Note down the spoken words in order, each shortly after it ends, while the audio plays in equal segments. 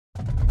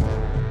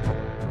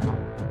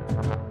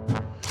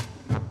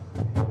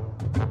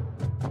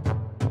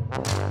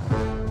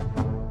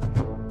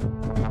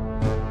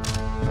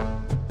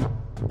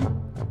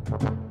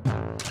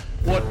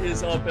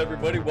is up,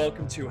 everybody?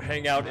 Welcome to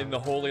Hangout in the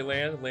Holy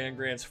Land, Land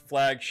Grant's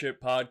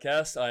flagship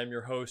podcast. I am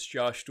your host,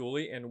 Josh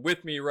Dooley, and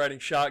with me riding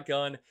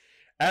shotgun,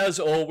 as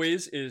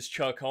always, is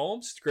Chuck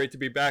Holmes. It's great to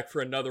be back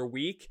for another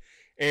week,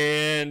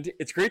 and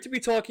it's great to be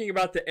talking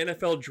about the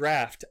NFL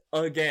draft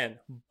again.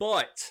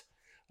 But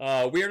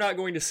we are not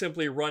going to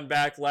simply run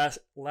back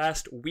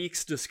last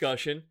week's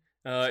discussion,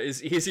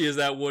 as easy as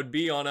that would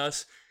be on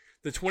us.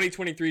 The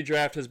 2023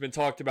 draft has been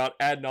talked about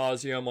ad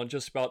nauseum on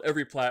just about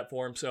every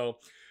platform, so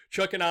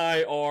Chuck and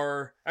I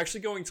are actually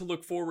going to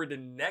look forward to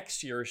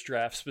next year's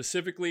draft,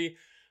 specifically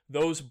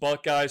those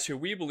Buckeyes who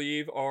we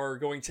believe are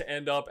going to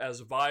end up as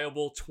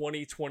viable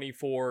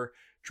 2024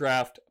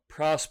 draft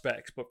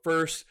prospects. But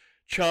first,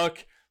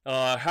 Chuck,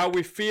 how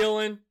we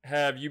feeling?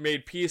 Have you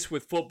made peace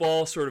with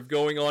football sort of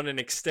going on an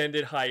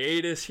extended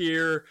hiatus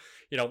here?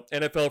 You know,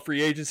 NFL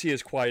free agency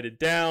has quieted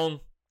down.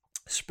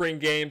 Spring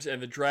games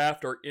and the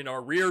draft are in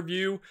our rear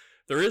view.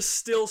 There is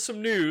still some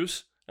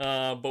news,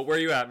 but where are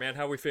you at, man?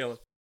 How are we feeling?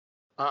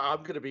 I'm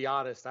going to be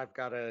honest. I've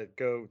got to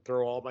go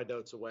throw all my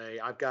notes away.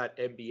 I've got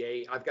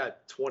NBA. I've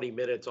got 20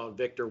 minutes on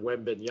Victor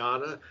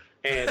Wembanyama,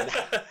 and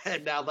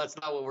and now that's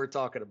not what we're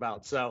talking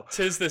about. So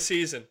 'tis the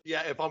season.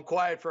 Yeah, if I'm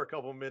quiet for a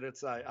couple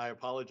minutes, I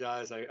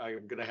apologize.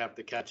 I'm going to have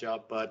to catch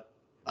up. But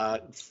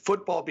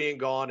football being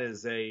gone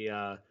is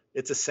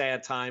it's a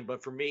sad time.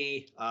 But for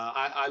me,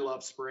 I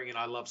love spring and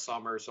I love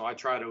summer, so I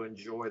try to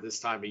enjoy this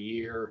time of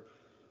year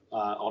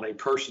on a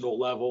personal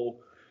level.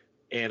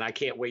 And I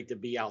can't wait to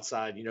be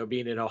outside. You know,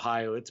 being in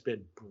Ohio, it's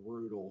been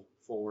brutal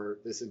for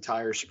this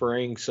entire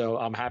spring. So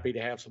I'm happy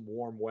to have some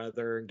warm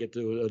weather and get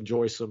to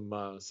enjoy some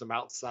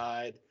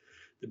outside.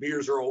 The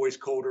beers are always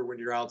colder when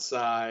you're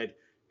outside,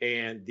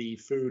 and the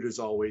food is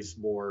always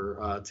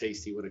more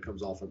tasty when it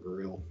comes off a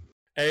grill.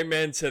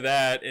 Amen to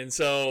that. And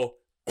so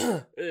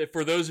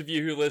for those of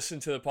you who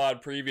listened to the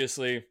pod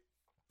previously,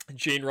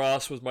 Gene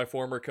Ross was my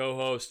former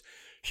co-host,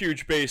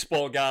 huge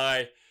baseball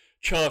guy.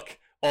 Chuck,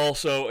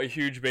 also a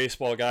huge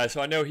baseball guy, so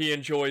I know he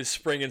enjoys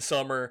spring and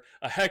summer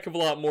a heck of a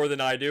lot more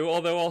than I do,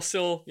 although I'll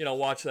still,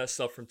 watch that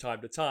stuff from time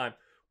to time.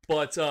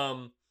 But,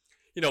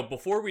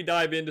 before we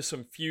dive into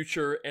some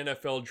future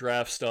NFL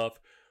draft stuff,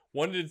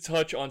 wanted to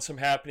touch on some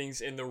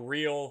happenings in the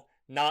real,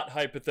 not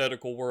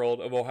hypothetical world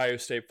of Ohio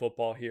State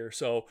football here.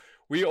 So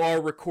we are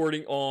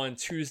recording on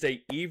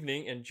Tuesday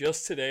evening, and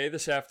just today,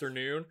 this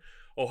afternoon,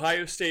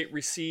 Ohio State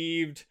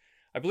received,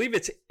 I believe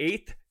it's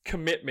 8th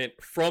commitment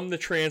from the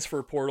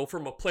transfer portal,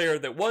 from a player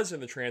that was in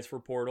the transfer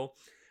portal.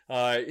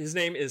 His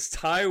name is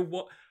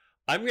Taiwan.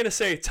 I'm going to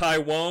say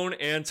Taiwan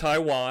and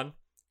Taiwan.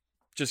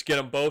 Just get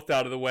them both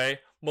out of the way.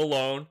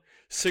 Malone,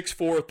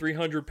 6'4",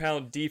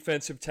 300-pound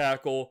defensive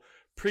tackle.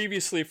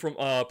 Previously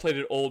played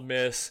at Ole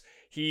Miss.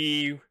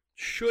 He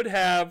should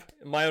have,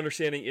 my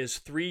understanding, is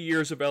 3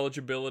 years of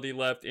eligibility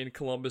left in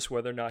Columbus,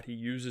 whether or not he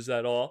uses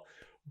that all.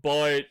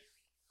 But,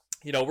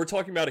 we're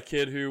talking about a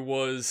kid who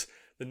was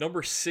the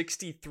number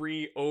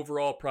 63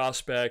 overall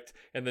prospect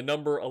and the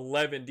number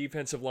 11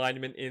 defensive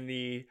lineman in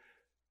the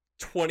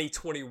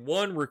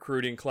 2021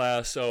 recruiting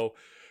class. So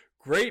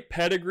great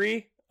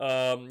pedigree.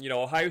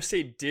 Ohio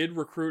State did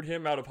recruit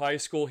him out of high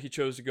school. He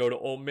chose to go to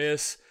Ole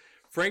Miss.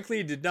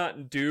 Frankly, did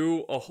not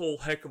do a whole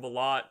heck of a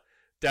lot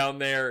down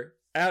there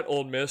at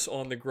Ole Miss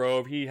on the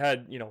Grove. He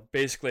had,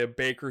 basically a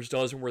baker's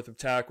dozen worth of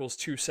tackles,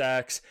 2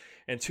 sacks,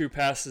 and 2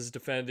 passes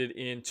defended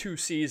in 2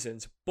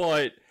 seasons.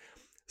 But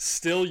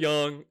still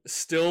young,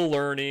 still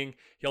learning.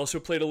 He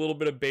also played a little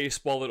bit of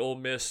baseball at Ole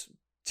Miss.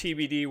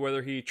 TBD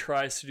whether he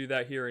tries to do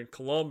that here in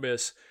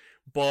Columbus.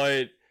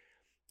 But,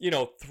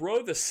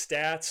 throw the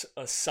stats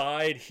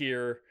aside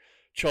here,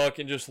 Chuck,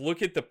 and just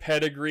look at the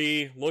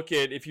pedigree. Look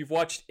at, if you've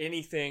watched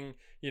anything,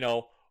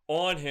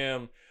 on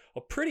him,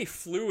 a pretty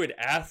fluid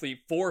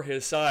athlete for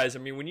his size. I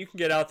mean, when you can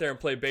get out there and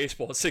play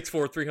baseball at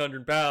 6'4",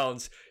 300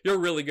 pounds, you're a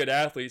really good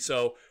athlete.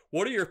 So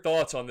what are your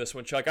thoughts on this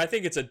one, Chuck? I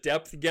think it's a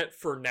depth get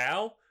for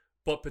now,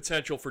 but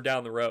potential for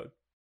down the road.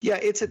 Yeah,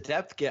 it's a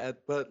depth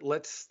get, but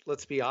let's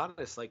be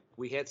honest. Like,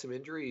 we had some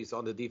injuries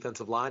on the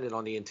defensive line and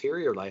on the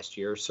interior last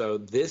year. So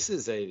this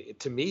is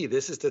to me,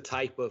 this is the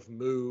type of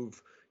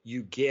move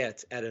you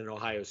get at an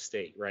Ohio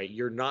State, right?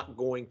 You're not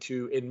going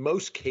to, in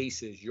most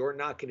cases, you're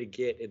not going to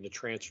get in the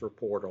transfer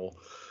portal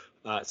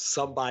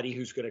somebody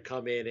who's going to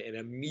come in and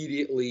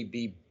immediately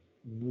be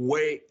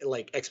way,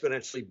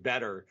 exponentially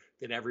better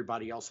than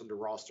everybody else on the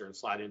roster and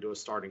slide into a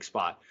starting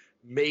spot.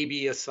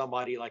 Maybe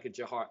somebody like a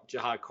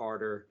Jahad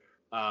Carter,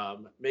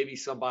 maybe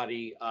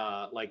somebody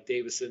like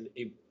Davison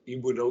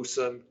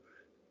Ibunosan,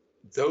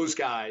 those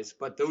guys,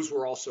 but those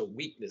were also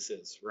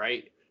weaknesses,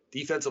 right?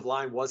 Defensive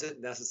line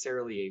wasn't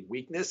necessarily a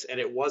weakness, and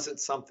it wasn't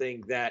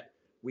something that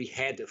we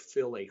had to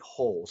fill a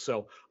hole.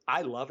 So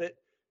I love it.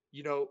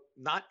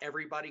 Not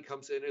everybody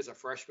comes in as a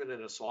freshman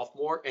and a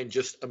sophomore and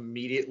just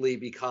immediately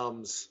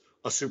becomes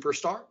a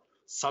superstar.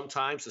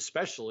 Sometimes,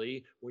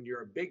 especially when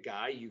you're a big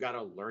guy, you got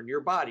to learn your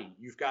body.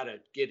 You've got to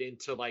get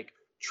into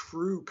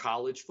true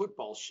college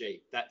football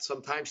shape. That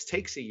sometimes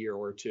takes a year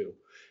or two.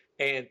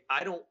 And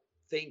I don't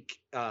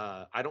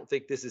don't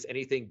think this is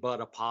anything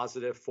but a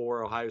positive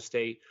for Ohio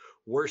State.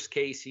 Worst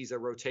case, he's a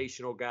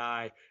rotational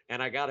guy,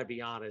 and I got to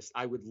be honest,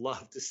 I would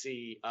love to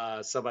see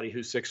somebody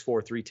who's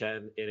 6'4",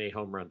 310 in a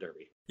home run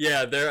derby.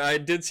 Yeah, I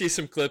did see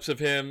some clips of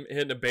him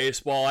hitting a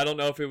baseball. I don't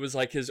know if it was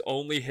like his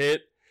only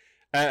hit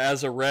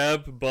as a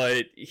Reb,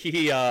 but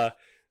he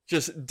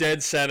just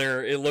dead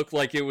center. It looked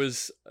like it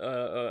was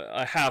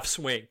a half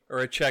swing or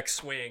a check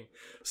swing.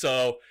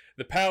 So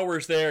the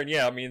power's there, and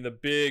yeah, I mean the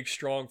big,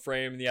 strong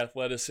frame, the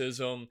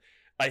athleticism.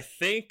 I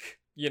think,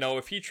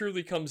 if he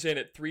truly comes in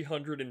at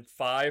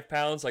 305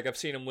 pounds, like I've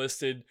seen him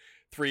listed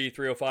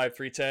 305,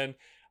 310,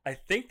 I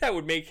think that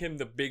would make him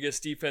the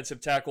biggest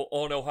defensive tackle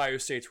on Ohio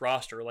State's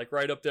roster, like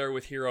right up there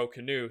with Hero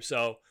Kanu.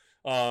 So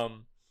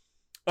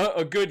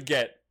a good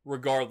get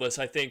regardless.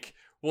 I think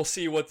we'll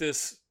see what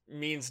this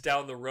means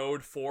down the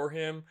road for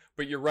him,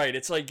 but you're right.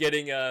 It's like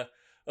getting a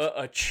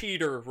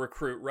cheater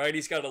recruit, right?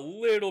 He's got a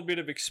little bit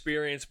of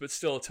experience, but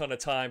still a ton of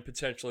time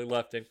potentially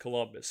left in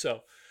Columbus.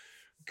 So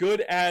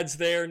good ads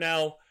there.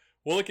 Now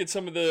we'll look at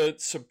some of the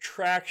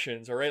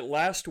subtractions. All right.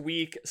 Last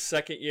week,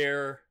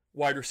 second-year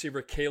wide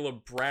receiver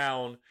Caleb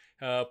Brown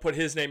put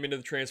his name into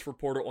the transfer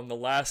portal on the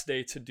last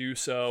day to do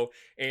so.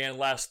 And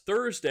last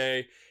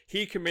Thursday,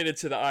 he committed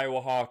to the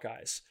Iowa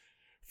Hawkeyes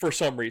for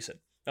some reason.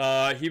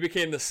 He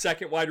became the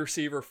second wide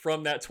receiver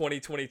from that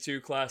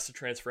 2022 class to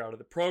transfer out of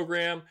the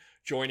program,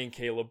 joining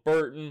Caleb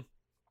Burton.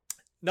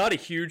 Not a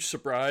huge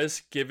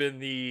surprise given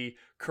the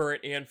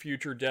current and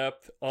future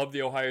depth of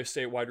the Ohio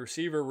State wide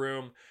receiver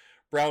room.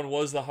 Brown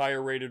was the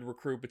higher rated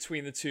recruit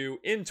between the two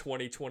in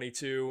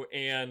 2022,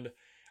 and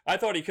I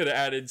thought he could have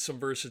added some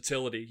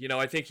versatility.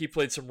 I think he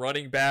played some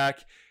running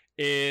back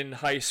in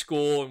high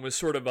school and was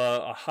sort of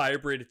a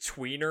hybrid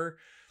tweener.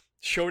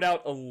 Showed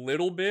out a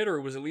little bit,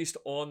 or was at least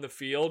on the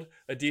field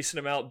a decent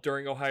amount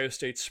during Ohio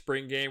State's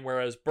spring game,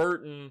 whereas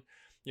Burton,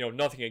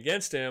 nothing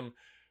against him,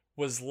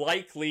 was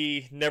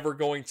likely never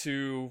going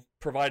to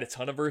provide a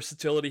ton of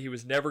versatility. He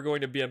was never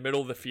going to be a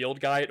middle of the field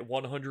guy at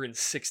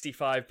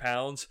 165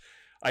 pounds.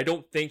 I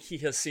don't think he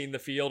has seen the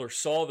field or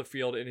saw the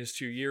field in his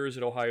 2 years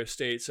at Ohio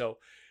State. So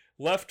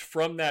left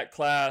from that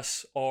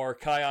class are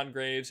Kyon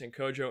Graves and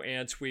Kojo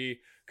Antwi, a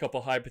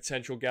couple high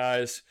potential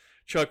guys.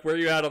 Chuck, where are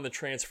you at on the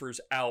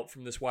transfers out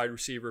from this wide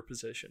receiver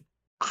position?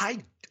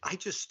 I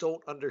just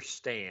don't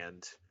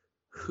understand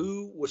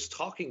who was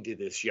talking to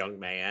this young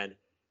man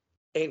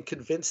and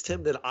convinced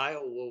him that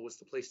Iowa was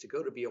the place to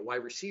go to be a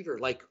wide receiver.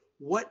 Like,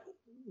 what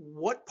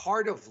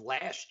part of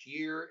last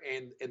year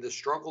and the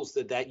struggles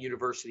that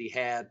university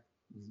had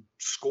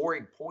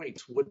scoring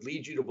points would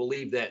lead you to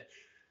believe that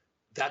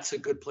that's a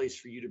good place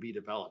for you to be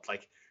developed?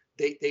 Like,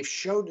 they've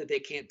shown that they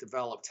can't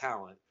develop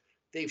talent.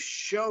 They've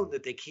shown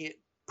that they can't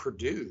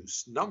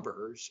produce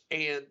numbers,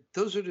 and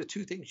those are the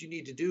two things you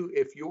need to do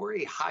if you're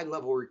a high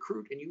level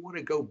recruit and you want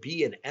to go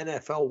be an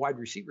NFL wide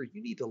receiver.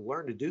 You need to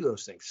learn to do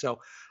those things. So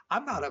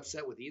I'm not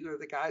upset with either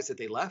of the guys that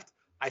they left.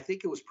 I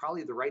think it was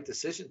probably the right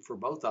decision for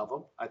both of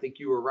them. I think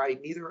you were right.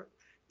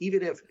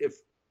 Even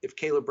if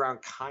Caleb Brown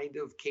kind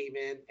of came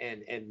in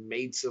and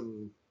made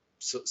some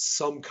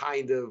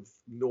kind of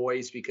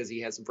noise because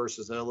he has some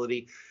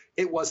versatility,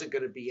 it wasn't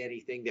going to be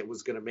anything that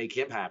was going to make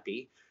him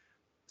happy.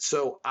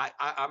 So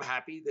I'm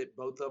happy that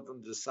both of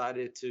them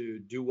decided to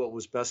do what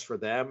was best for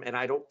them. And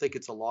I don't think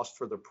it's a loss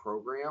for the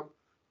program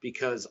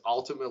because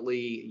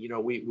ultimately,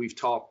 we've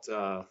talked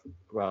a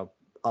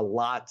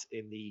lot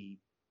in the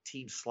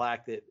team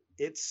Slack that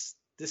this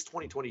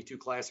 2022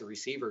 class of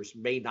receivers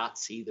may not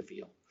see the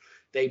field.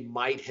 They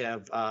might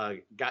have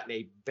gotten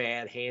a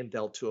bad hand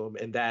dealt to them,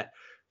 and that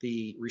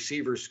the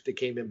receivers that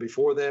came in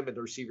before them and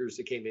the receivers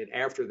that came in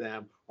after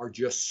them are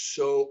just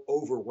so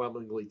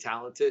overwhelmingly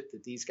talented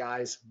that these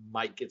guys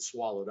might get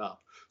swallowed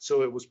up.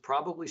 So it was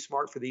probably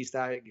smart for these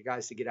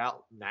guys to get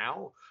out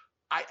now.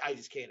 I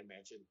just can't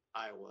imagine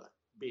Iowa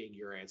being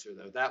your answer,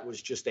 though. That was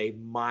just a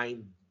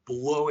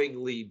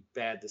mind-blowingly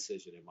bad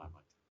decision in my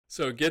mind.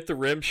 So get the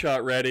rim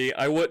shot ready.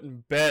 I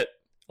wouldn't bet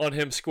on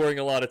him scoring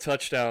a lot of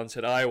touchdowns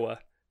at Iowa.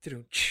 Got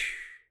him.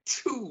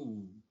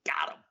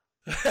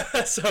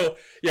 So,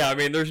 yeah, I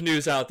mean, there's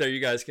news out there. You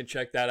guys can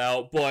check that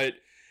out. But,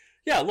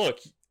 yeah, look,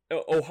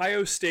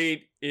 Ohio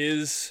State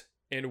is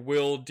and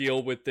will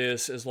deal with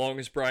this as long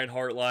as Brian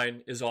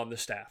Hartline is on the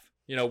staff,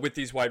 with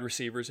these wide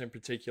receivers in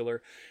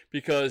particular,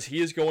 because he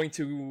is going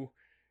to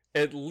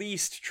at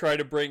least try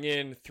to bring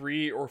in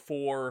 3 or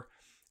 4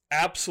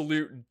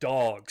 absolute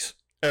dogs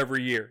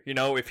every year.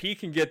 If he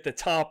can get the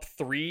top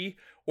 3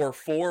 or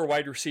 4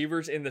 wide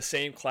receivers in the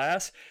same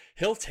class,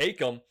 he'll take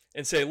them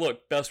and say,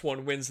 look, best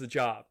one wins the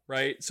job,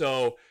 right?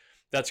 So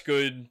that's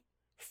good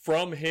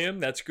from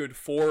him. That's good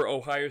for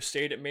Ohio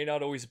State. It may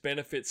not always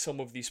benefit some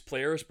of these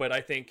players, but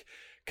I think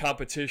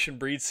competition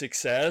breeds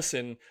success.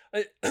 And,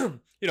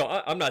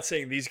 I'm not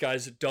saying these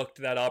guys ducked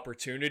that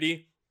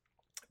opportunity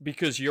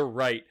because you're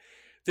right.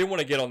 They want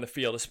to get on the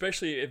field,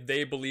 especially if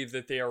they believe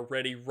that they are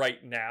ready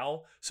right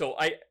now. So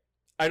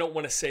I don't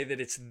want to say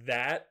that it's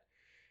that,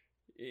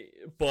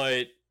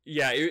 but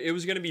yeah, it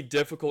was going to be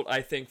difficult,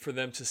 I think, for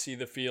them to see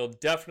the field.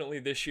 Definitely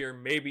this year,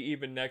 maybe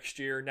even next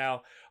year.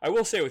 Now, I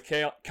will say with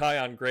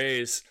Kyon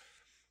Grays,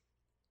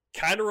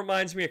 kind of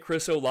reminds me of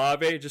Chris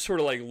Olave. Just sort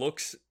of like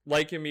looks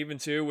like him even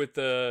too with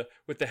the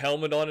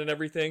helmet on and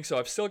everything. So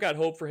I've still got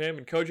hope for him.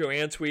 And Kojo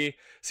Antwi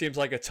seems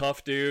like a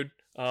tough dude.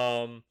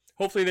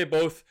 Hopefully they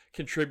both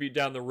contribute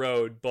down the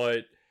road,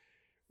 but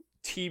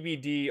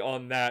TBD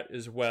on that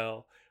as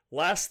well.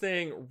 Last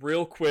thing,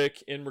 real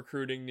quick in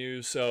recruiting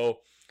news. So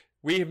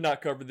we have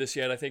not covered this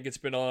yet. I think it's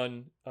been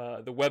on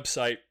the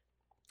website.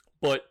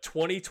 But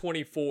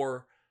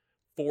 2024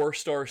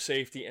 four-star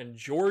safety and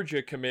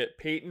Georgia commit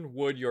Peyton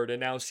Woodyard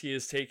announced he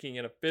is taking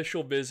an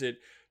official visit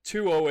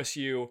to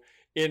OSU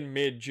in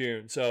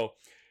mid-June. So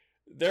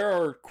there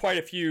are quite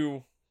a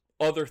few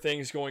other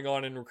things going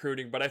on in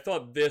recruiting, but I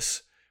thought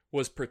this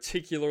was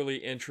particularly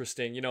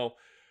interesting. You know,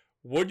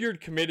 Woodyard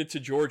committed to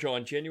Georgia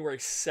on January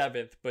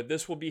 7th, but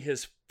this will be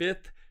his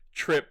 5th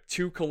trip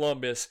to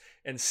Columbus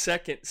and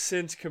 2nd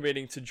since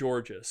committing to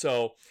Georgia.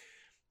 So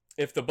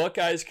if the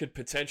Buckeyes could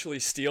potentially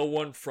steal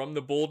one from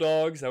the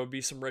Bulldogs, that would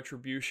be some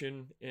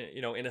retribution,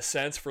 you know, in a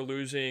sense, for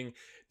losing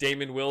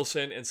Damon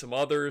Wilson and some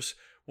others.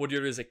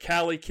 Woodyard is a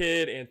Cali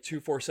kid, and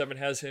 247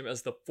 has him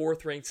as the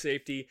 4th-ranked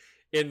safety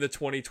in the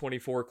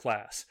 2024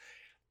 class.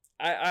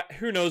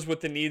 Who knows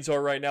what the needs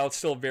are right now. It's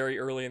still very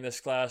early in this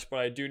class, but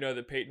I do know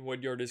that Peyton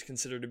Woodyard is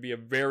considered to be a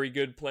very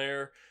good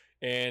player,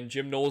 and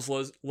Jim Knowles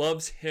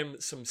loves him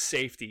some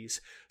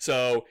safeties.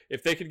 So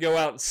if they could go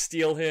out and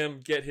steal him,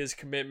 get his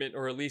commitment,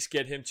 or at least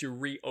get him to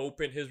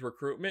reopen his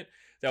recruitment,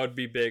 that would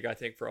be big, I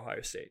think, for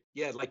Ohio State.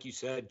 Yeah, like you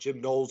said,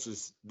 Jim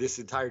Knowles this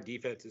entire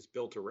defense is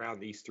built around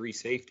these 3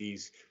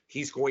 safeties.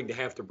 He's going to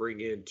have to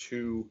bring in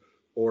 2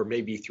 or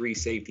maybe 3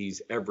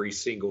 safeties every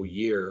single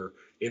year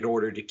in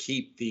order to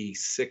keep the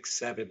 6,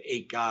 7,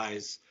 8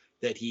 guys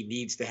that he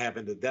needs to have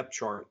in the depth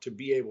chart to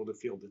be able to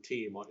field the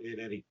team in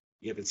any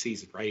given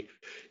season, right?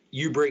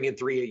 You bring in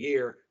 3 a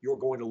year, you're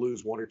going to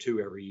lose 1 or 2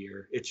 every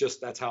year. It's just,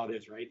 that's how it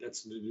is, right?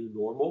 That's the new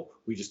normal.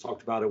 We just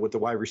talked about it with the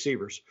wide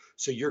receivers.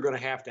 So you're going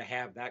to have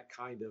that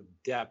kind of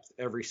depth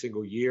every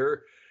single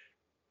year.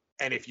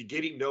 And if you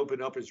get him to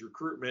open up his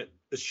recruitment,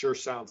 it sure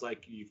sounds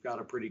like you've got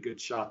a pretty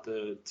good shot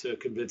to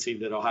convince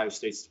him that Ohio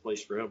State's the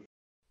place for him.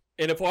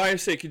 And if Ohio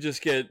State could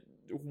just get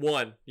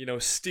one, you know,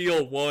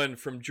 steal one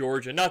from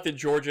Georgia, not that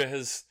Georgia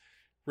has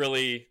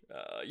really,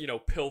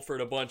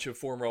 pilfered a bunch of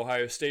former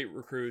Ohio State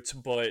recruits,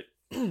 but,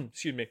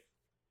 excuse me,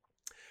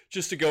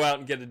 just to go out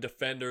and get a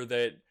defender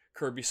that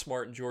Kirby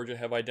Smart and Georgia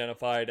have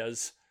identified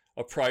as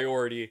a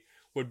priority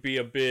would be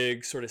a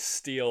big sort of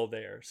steal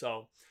there.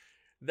 So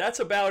that's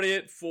about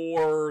it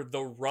for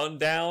the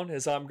rundown,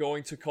 as I'm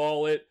going to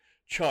call it.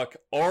 Chuck,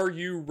 are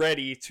you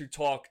ready to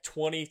talk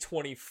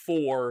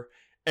 2024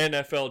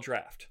 NFL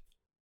Draft?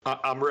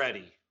 I'm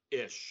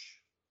ready-ish.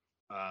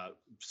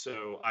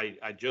 So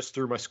I just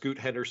threw my Scoot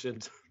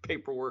Henderson's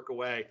paperwork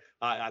away.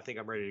 I think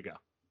I'm ready to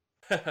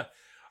go.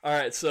 All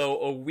right, so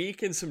a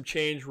week and some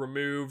change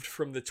removed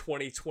from the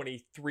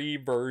 2023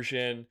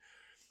 version.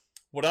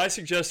 What I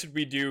suggested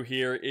we do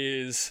here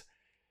is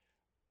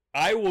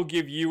I will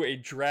give you a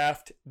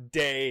draft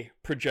day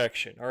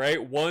projection. All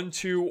right, 1,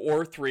 2,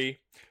 or 3.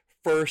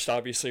 First,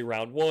 obviously,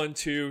 round 1,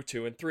 2,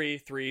 2 and 3,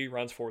 3,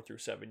 rounds 4 through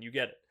 7. You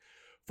get it.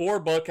 4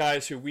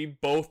 Buckeyes who we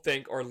both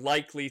think are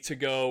likely to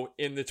go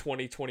in the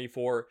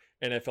 2024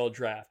 NFL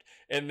Draft.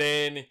 And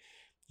then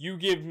you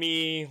give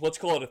me, let's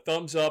call it a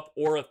thumbs up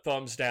or a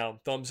thumbs down.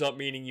 Thumbs up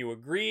meaning you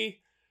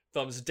agree.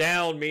 Thumbs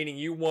down meaning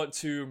you want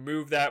to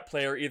move that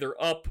player either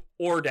up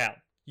or down.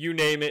 You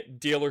name it,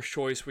 dealer's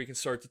choice. We can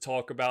start to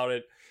talk about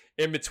it.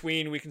 In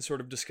between, we can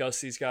sort of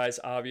discuss these guys,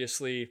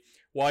 obviously,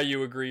 why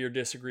you agree or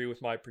disagree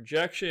with my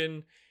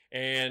projection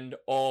and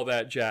all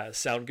that jazz.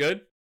 Sound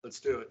good? Let's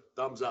do it.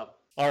 Thumbs up.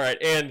 All right,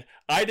 and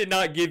I did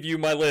not give you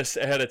my list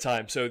ahead of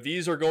time, so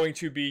these are going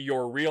to be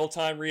your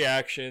real-time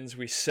reactions.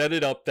 We set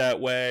it up that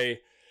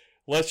way.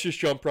 Let's just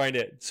jump right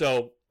in.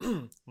 So,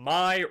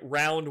 my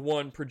round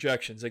 1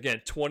 projections,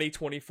 again,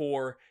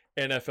 2024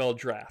 NFL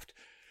Draft.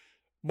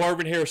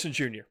 Marvin Harrison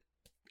Jr.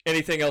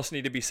 Anything else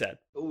need to be said?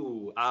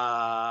 Ooh, okay,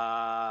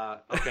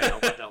 I'll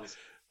put that one.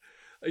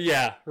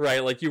 Yeah,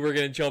 right, like you were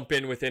going to jump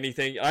in with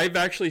anything. I've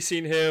actually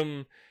seen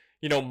him,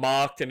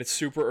 mocked, and it's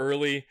super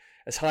early,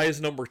 as high as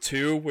number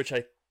 2, which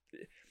I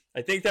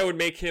think that would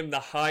make him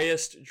the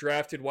highest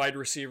drafted wide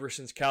receiver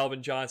since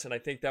Calvin Johnson. I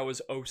think that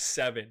was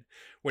 2007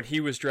 when he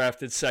was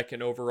drafted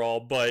 2nd overall.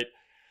 But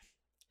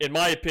in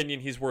my opinion,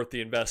 he's worth the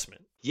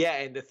investment. Yeah,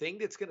 and the thing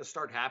that's going to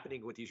start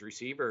happening with these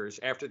receivers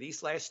after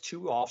these last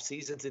 2 off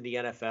seasons in the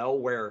NFL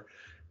where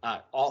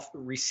off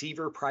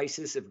receiver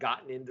prices have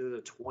gotten into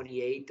the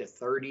 28 to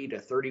 30 to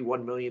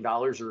 $31 million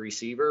a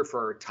receiver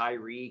for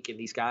Tyreek and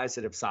these guys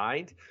that have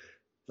signed,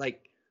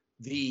 like,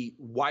 the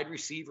wide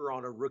receiver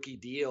on a rookie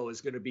deal is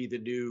going to be the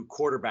new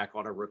quarterback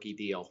on a rookie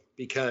deal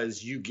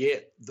because you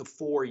get the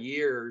 4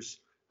 years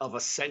of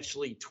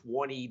essentially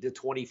 $20 to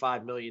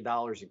 $25 million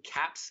in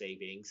cap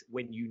savings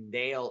when you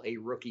nail a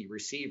rookie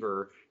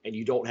receiver and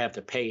you don't have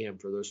to pay him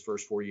for those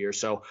first 4 years.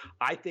 So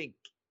I think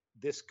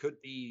this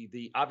could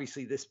be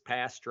obviously this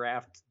past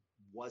draft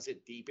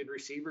wasn't deep in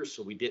receivers,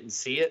 so we didn't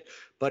see it.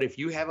 But if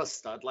you have a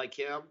stud like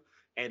him,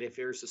 and if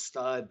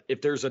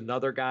there's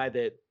another guy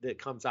that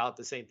comes out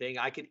the same thing,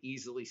 I could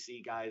easily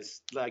see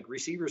guys like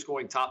receivers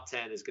going top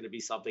 10 is going to be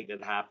something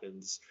that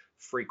happens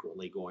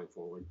frequently going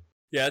forward.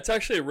 Yeah, it's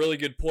actually a really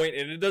good point,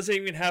 and it doesn't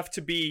even have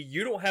to be,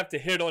 you don't have to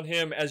hit on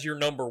him as your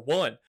number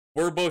one.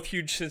 We're both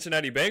huge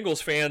Cincinnati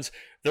Bengals fans.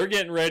 They're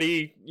getting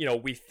ready,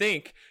 we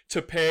think,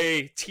 to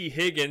pay T.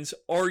 Higgins,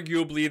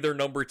 arguably their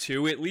number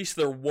two, at least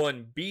their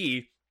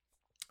 1B,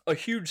 a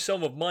huge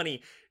sum of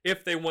money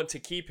if they want to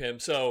keep him.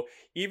 So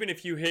even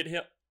if you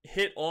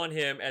hit on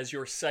him as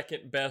your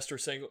second best or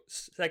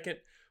second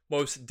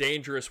most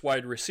dangerous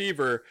wide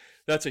receiver,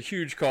 that's a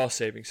huge cost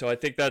saving. So I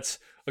think that's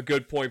a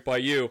good point by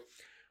you.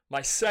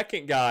 My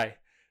second guy,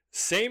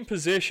 same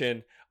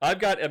position, I've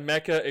got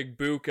Emeka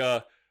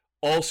Egbuka,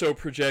 also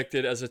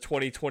projected as a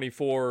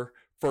 2024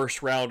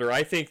 first rounder.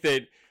 I think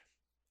that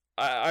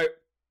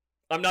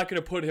I'm not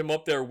going to put him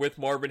up there with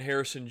Marvin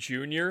Harrison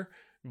Jr.,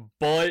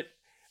 but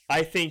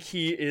I think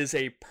he is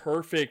a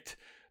perfect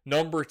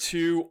number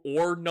 2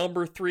 or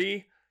number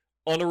 3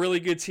 on a really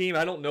good team.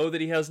 I don't know that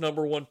he has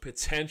number 1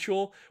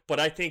 potential, but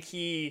I think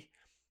he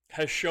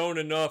has shown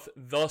enough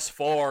thus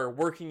far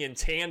working in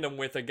tandem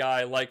with a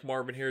guy like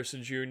Marvin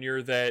Harrison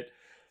Jr. that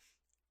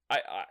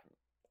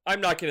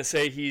I'm not going to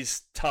say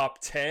he's top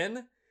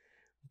 10,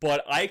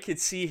 but I could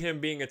see him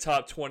being a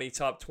top 20,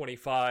 top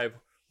 25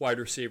 wide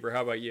receiver.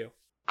 How about you?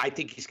 I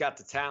think he's got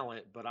the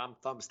talent, but I'm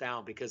thumbs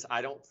down because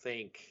I don't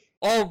think...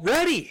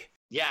 Already?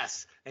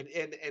 Yes, and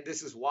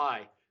this is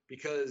why.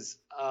 Because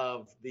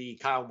of the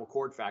Kyle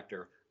McCord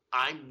factor.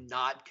 I'm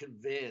not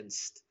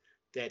convinced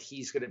that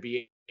he's going to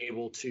be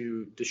able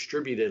to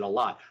distribute it a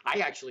lot. I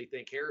actually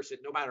think Harrison,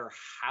 no matter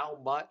how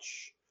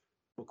much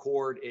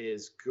McCord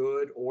is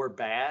good or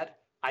bad,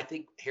 I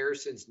think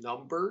Harrison's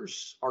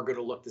numbers are going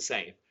to look the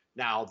same.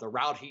 Now, the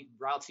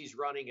routes he's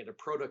running and the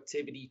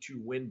productivity to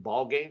win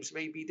ball games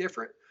may be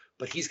different,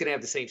 but he's going to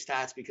have the same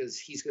stats because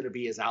he's going to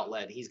be his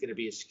outlet. He's going to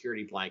be a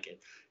security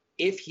blanket.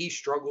 If he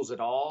struggles at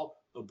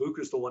all,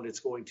 Ibuka's the one that's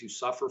going to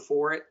suffer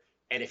for it.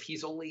 And if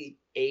he's only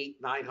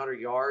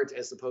 800-900 yards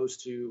as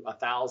opposed to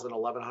 1,000,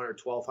 1,100,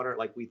 1,200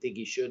 like we think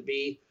he should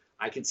be,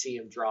 I could see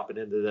him dropping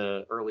into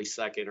the early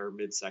second or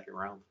mid-second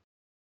round.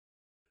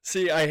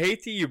 See, I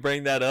hate that you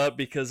bring that up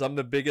because I'm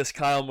the biggest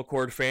Kyle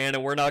McCord fan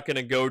and we're not going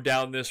to go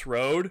down this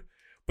road.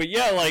 But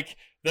yeah,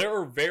 there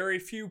are very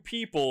few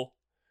people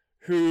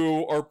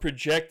who are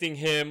projecting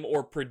him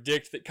or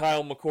predict that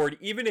Kyle McCord,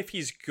 even if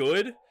he's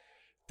good,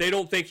 they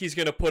don't think he's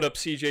going to put up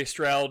C.J.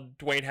 Stroud,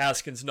 Dwayne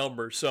Haskins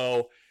numbers.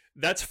 So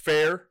that's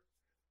fair.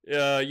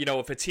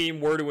 If a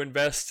team were to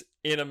invest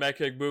in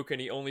Emeka Egbuka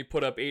and he only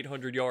put up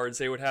 800 yards,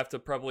 they would have to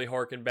probably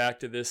harken back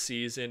to this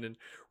season and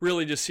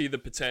really just see the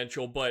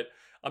potential. But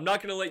I'm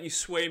not going to let you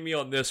sway me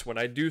on this one.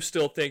 I do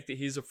still think that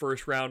he's a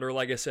first rounder,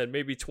 like I said,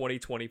 maybe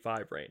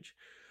 20-25 range.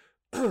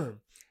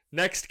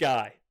 Next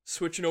guy,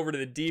 switching over to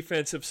the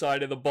defensive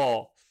side of the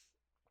ball.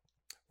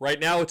 Right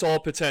now it's all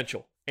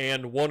potential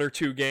and 1 or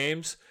 2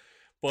 games,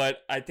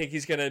 but I think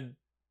he's going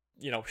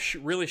to,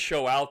 really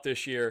show out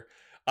this year.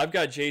 I've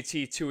got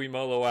JT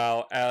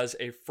Tuimoloau as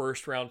a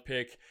first-round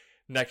pick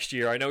next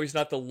year. I know he's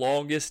not the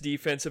longest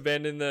defensive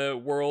end in the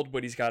world,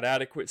 but he's got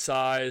adequate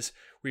size.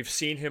 We've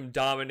seen him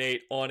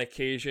dominate on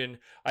occasion.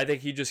 I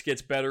think he just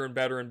gets better and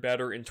better and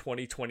better in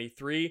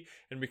 2023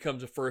 and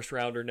becomes a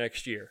first-rounder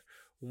next year.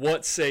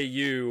 What say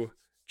you,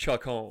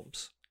 Chuck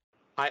Holmes?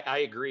 I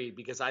agree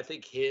because I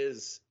think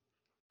his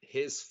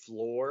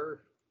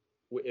floor,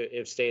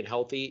 if staying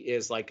healthy,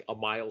 is like a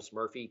Miles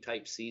Murphy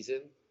type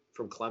season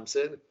from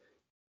Clemson.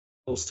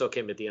 Bulls took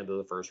him at the end of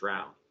the first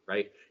round,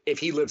 right? If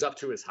he lives up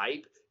to his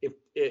hype,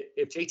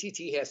 if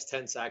JTT has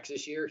 10 sacks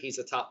this year, he's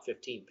a top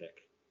 15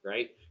 pick,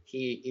 right?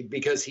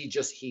 Because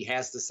he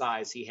has the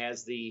size, he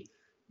has the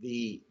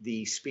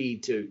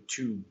speed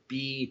to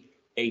be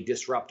a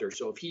disruptor.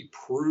 So if he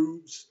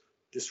proves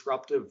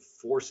disruptive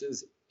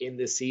forces in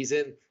this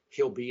season,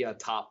 he'll be a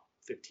top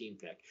 15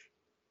 pick.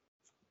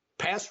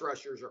 Pass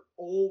rushers are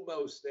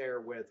almost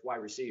there with wide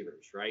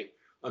receivers, right?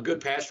 A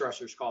good pass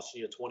rusher is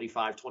costing you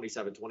 25,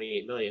 27,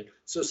 28 million.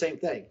 So same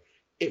thing.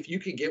 If you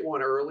can get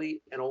one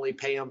early and only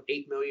pay him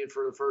 $8 million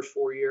for the first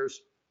 4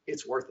 years,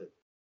 it's worth it.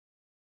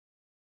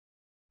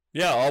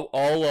 Yeah,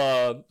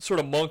 I'll sort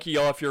of monkey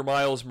off your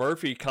Miles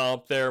Murphy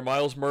comp there.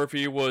 Miles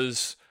Murphy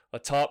was a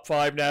top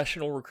 5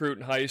 national recruit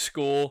in high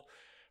school,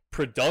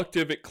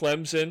 productive at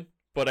Clemson,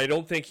 but I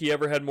don't think he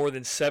ever had more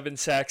than 7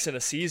 sacks in a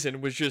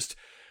season. Was just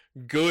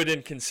good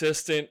and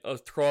consistent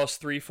across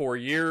 3-4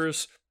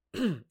 years.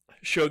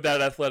 Showed that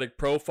athletic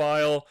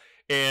profile,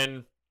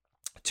 and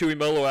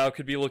Tuimoloau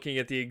could be looking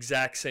at the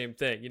exact same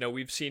thing.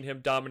 We've seen him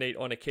dominate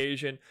on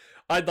occasion.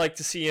 I'd like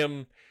to see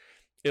him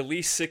at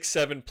least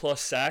 6-7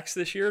 plus sacks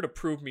this year to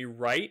prove me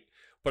right,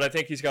 but I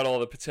think he's got all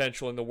the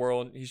potential in the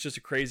world. He's just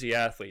a crazy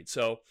athlete.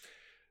 So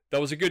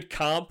that was a good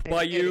comp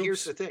by you. And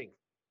here's the thing.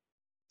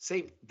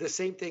 The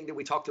same thing that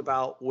we talked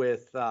about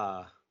with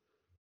the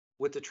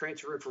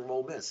transfer from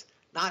Ole Miss.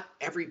 not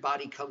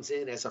everybody comes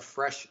in as a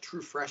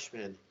true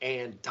freshman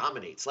and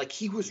dominates. Like,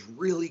 he was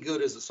really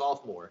good as a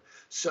sophomore.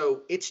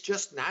 So it's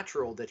just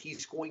natural that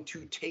he's going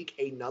to take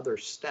another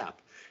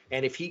step.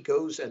 And if he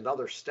goes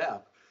another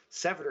step,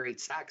 7 or 8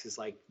 sacks is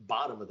like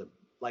bottom of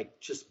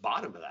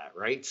that,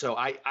 right? So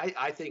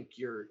I think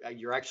you're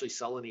actually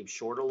selling him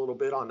short a little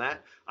bit on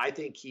that. I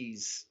think he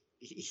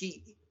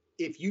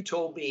if you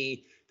told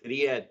me that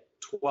he had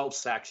 12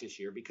 sacks this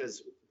year,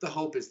 because the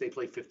hope is they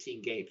play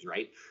 15 games,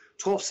 right?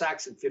 12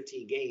 sacks in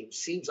 15 games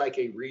seems like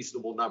a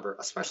reasonable number,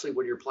 especially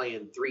when you're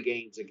playing 3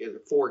 games,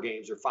 4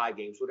 games, or 5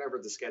 games, whatever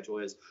the schedule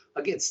is,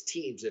 against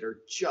teams that are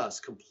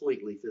just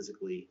completely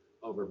physically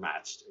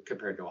overmatched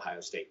compared to Ohio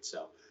State.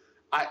 So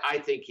I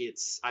think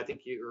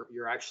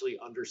you're actually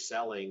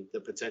underselling the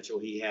potential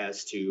he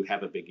has to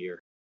have a big year.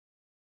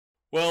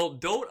 Well,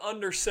 don't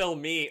undersell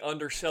me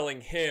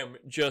underselling him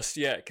just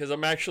yet, because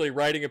I'm actually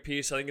writing a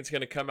piece. I think it's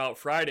going to come out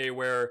Friday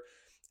where,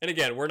 and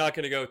again, we're not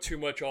going to go too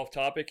much off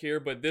topic here,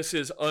 but this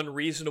is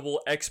Unreasonable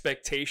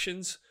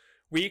Expectations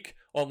week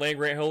on Land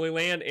Grant Holy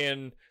Land,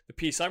 and the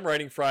piece I'm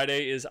writing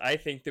Friday is I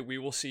think that we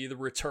will see the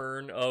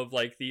return of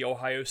like the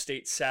Ohio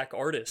State sack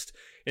artist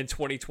in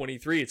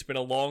 2023. It's been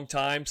a long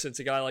time since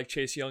a guy like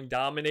Chase Young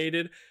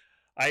dominated.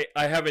 I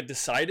haven't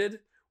decided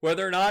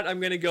whether or not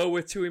I'm going to go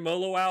with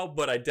Tuimoloau,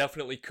 but I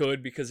definitely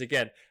could because,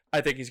 again, I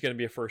think he's going to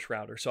be a first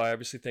rounder, so I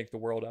obviously think the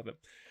world of him.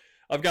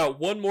 I've got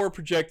one more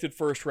projected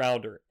first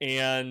rounder,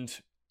 and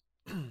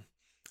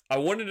I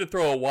wanted to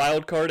throw a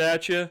wild card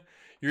at you.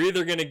 You're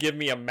either going to give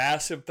me a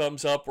massive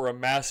thumbs up or a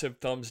massive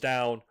thumbs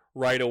down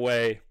right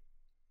away.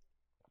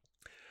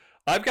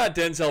 I've got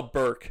Denzel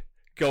Burke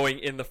going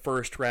in the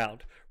first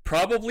round,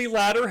 probably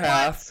latter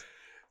half.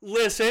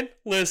 Listen,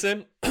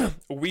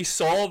 we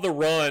saw the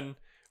run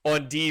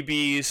on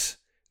DBs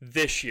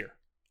this year.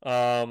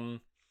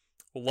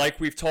 Like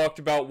we've talked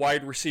about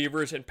wide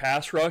receivers and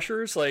pass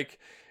rushers, like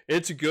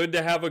it's good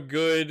to have a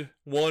good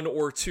 1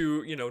 or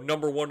 2,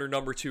 number 1 or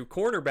number 2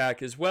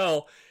 cornerback as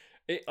well.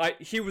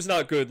 He was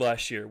not good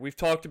last year. We've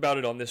talked about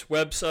it on this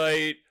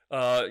website,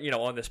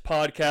 on this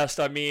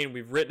podcast.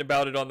 We've written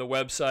about it on the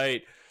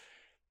website.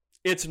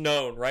 It's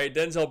known, right?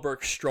 Denzel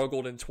Burke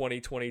struggled in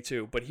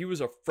 2022, but he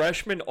was a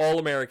freshman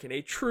All-American,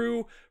 a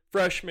true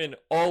freshman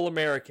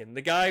All-American.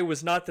 The guy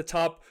was not the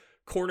top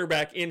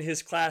cornerback in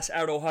his class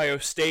at Ohio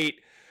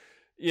State,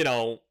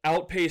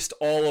 outpaced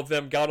all of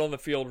them, got on the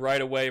field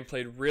right away and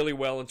played really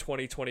well in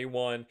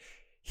 2021.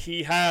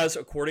 He has,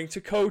 according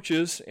to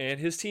coaches and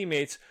his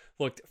teammates,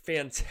 looked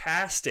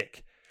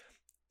fantastic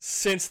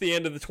since the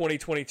end of the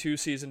 2022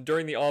 season,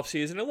 during the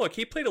offseason. And look,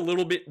 he played a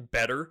little bit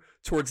better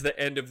towards the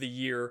end of the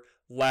year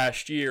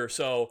last year.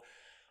 So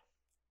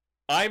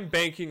I'm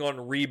banking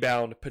on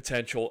rebound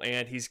potential,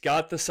 and he's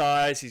got the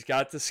size, he's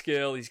got the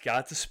skill, he's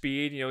got the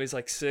speed. He's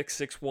like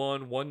 6'1",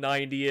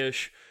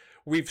 190-ish.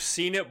 We've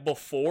seen it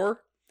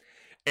before,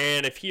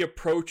 and if he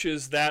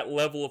approaches that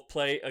level of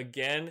play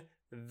again,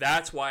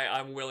 that's why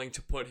I'm willing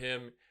to put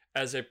him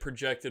as a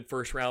projected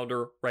first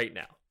rounder right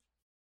now.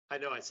 I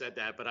know I said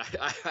that, but I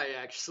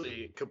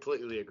actually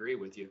completely agree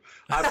with you.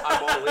 I'm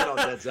all in on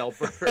Denzel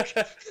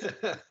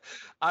Burke.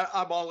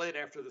 I'm all in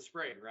after the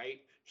spring,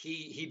 right?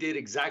 He did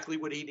exactly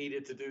what he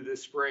needed to do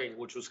this spring,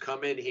 which was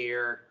come in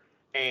here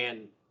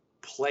and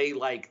play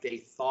like they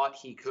thought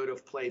he could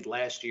have played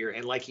last year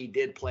and like he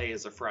did play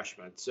as a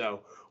freshman.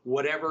 So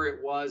whatever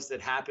it was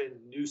that happened,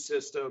 new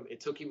system, it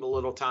took him a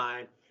little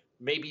time.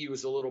 Maybe he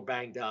was a little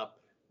banged up.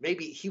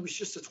 Maybe he was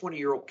just a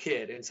 20-year-old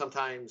kid, and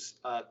sometimes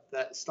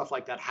that stuff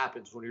like that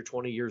happens when you're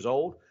 20 years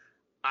old.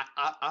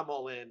 I'm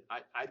all in.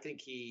 I think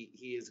he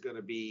is going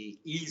to be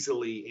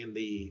easily in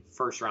the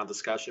first round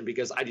discussion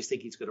because I just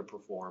think he's going to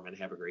perform and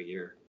have a great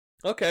year.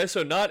 Okay,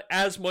 so not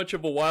as much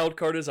of a wild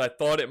card as I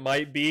thought it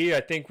might be. I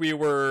think we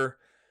were,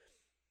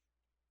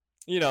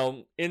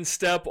 in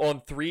step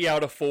on 3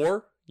 out of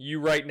 4. You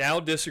right now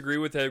disagree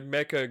with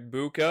Emeka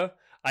Egbuka.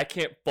 I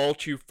can't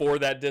fault you for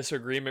that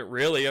disagreement,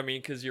 really.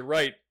 Because you're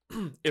right.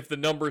 If the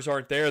numbers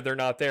aren't there, they're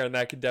not there, and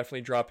that could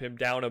definitely drop him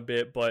down a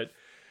bit. But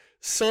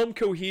some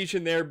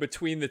cohesion there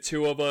between the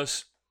two of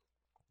us.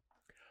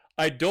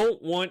 I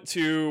don't want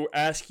to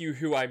ask you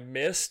who I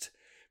missed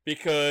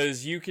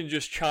because you can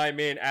just chime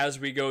in as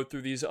we go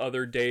through these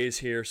other days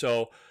here.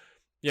 So,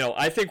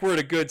 I think we're at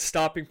a good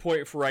stopping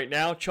point for right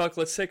now. Chuck,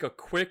 let's take a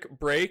quick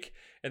break,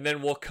 and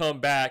then we'll come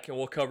back and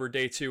we'll cover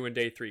day 2 and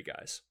day 3,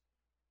 guys.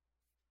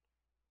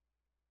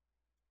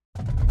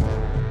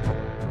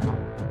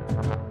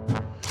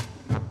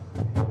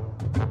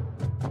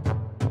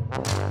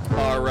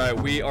 All right,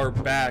 we are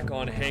back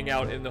on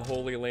Hangout in the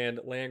Holy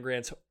Land, Land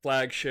Grant's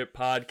flagship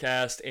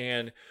podcast,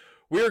 and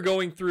we're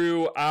going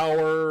through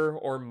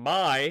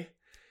my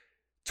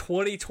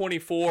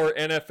 2024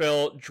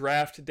 NFL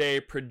Draft Day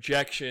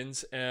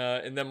projections,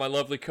 and then my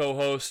lovely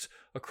co-host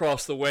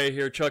across the way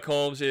here, Chuck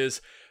Holmes,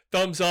 is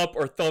thumbs up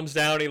or thumbs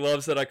down. He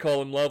loves that I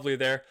call him lovely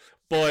there,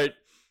 but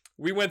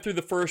we went through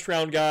the first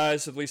round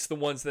guys, at least the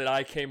ones that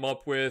I came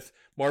up with: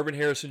 Marvin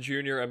Harrison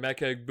Jr.,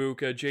 Emeka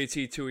Egbuka,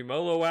 JT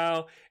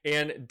Tuimoloau,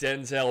 and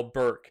Denzel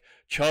Burke.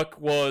 Chuck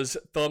was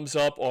thumbs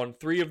up on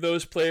 3 of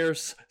those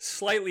players,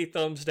 slightly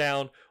thumbs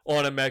down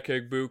on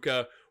Emeka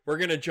Egbuka. We're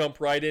going to jump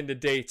right into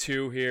day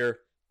 2 here.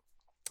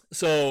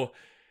 So,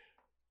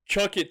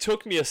 Chuck, it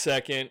took me a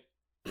second,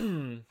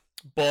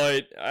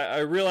 but I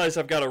realize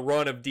I've got a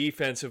run of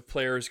defensive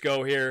players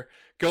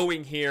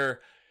going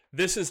here.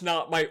 This is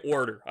not my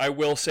order. I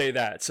will say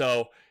that.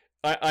 So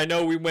I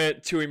know we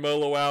went to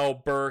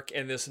Tuimoloau, Burke,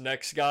 and this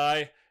next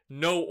guy.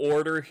 No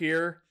order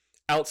here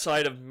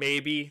outside of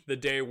maybe the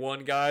day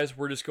 1 guys.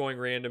 We're just going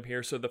random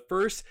here. So the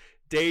first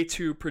day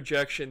 2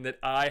 projection that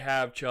I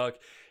have, Chuck,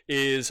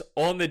 is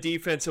on the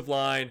defensive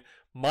line,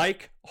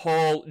 Mike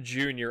Hall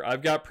Jr.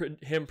 I've got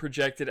him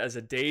projected as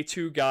a day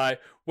 2 guy,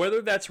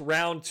 whether that's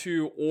round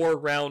 2 or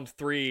round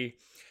 3.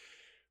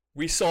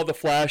 We saw the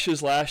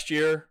flashes last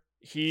year.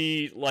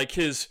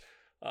 His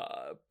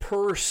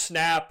per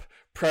snap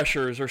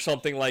pressures or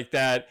something like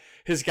that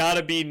has got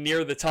to be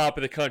near the top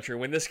of the country.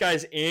 When this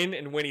guy's in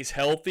and when he's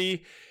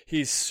healthy,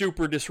 he's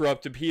super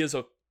disruptive. He is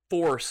a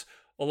force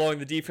along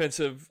the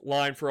defensive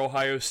line for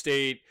Ohio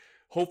State.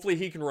 Hopefully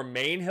he can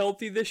remain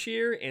healthy this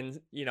year. And,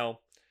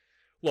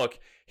 look,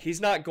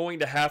 he's not going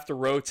to have to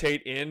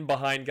rotate in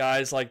behind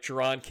guys like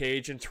Jerron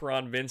Cage and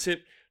Teron Vincent.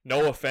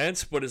 No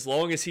offense, but as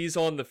long as he's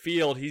on the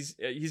field, he's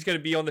going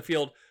to be on the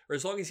field, or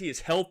as long as he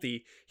is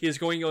healthy, he is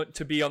going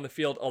to be on the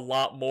field a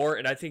lot more,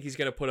 and I think he's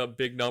going to put up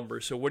big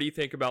numbers. So what do you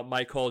think about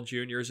Mike Hall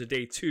Jr. as a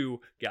day 2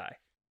 guy?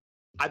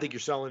 I think you're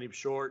selling him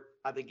short.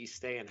 I think he's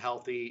staying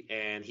healthy,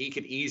 and he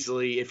could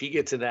easily, if he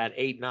gets in that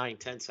 8, 9,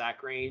 10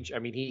 sack range, I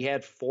mean, he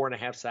had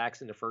 4.5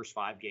 sacks in the first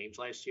 5 games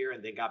last year,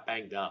 and then got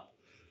banged up.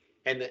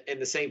 And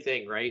the same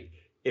thing, right?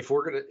 If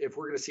we're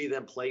gonna see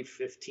them play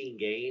 15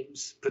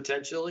 games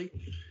potentially,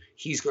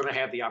 he's going to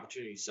have the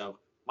opportunity. So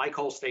Mike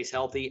Hall stays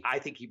healthy. I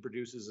think he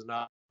produces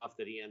enough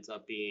that he ends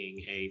up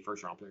being a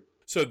first-round pick.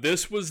 So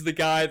this was the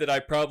guy that I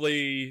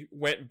probably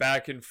went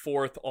back and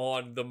forth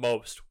on the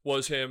most,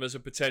 was him as a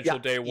potential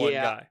day 1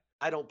 guy.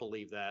 I don't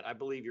believe that. I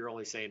believe you're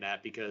only saying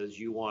that because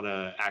you want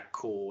to act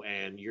cool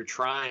and you're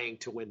trying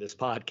to win this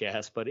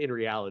podcast, but in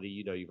reality,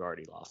 you've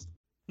already lost.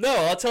 No,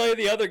 I'll tell you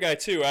the other guy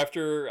too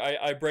after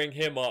I bring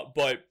him up,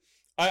 but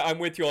I'm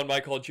with you on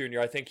Michael Jr.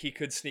 I think he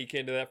could sneak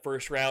into that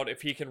first round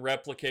if he can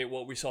replicate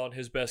what we saw in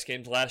his best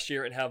games last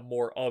year and have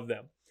more of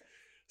them.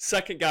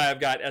 Second guy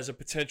I've got as a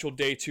potential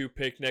day 2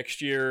 pick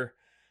next year,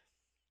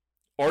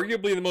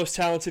 arguably the most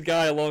talented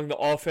guy along the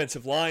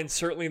offensive line,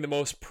 certainly the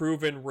most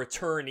proven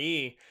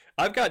returnee.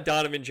 I've got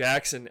Donovan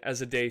Jackson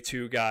as a day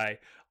 2 guy.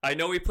 I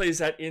know he plays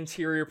that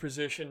interior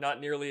position,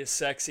 not nearly as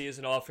sexy as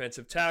an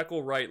offensive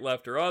tackle, right,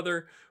 left, or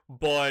other,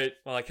 but,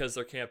 because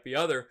there can't be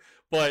other,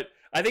 but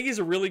I think he's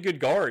a really good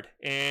guard,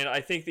 and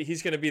I think that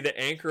he's going to be the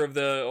anchor of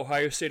the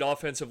Ohio State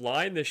offensive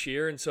line this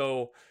year. And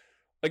so,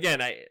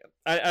 again,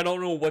 I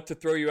don't know what to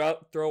throw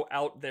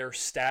out there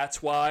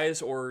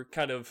stats-wise or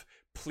kind of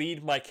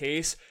plead my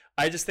case.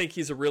 I just think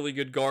he's a really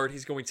good guard.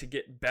 He's going to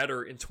get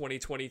better in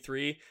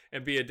 2023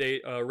 and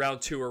be a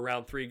round 2 or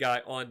round 3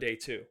 guy on day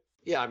 2.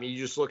 Yeah, I mean, you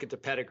just look at the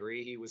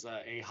pedigree. He was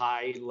a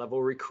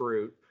high-level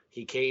recruit.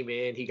 He came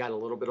in, he got a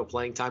little bit of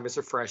playing time as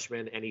a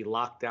freshman, and he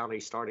locked down a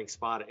starting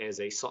spot as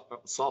a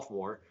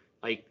sophomore.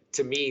 Like,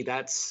 to me,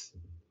 that's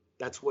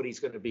what he's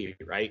going to be,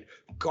 right?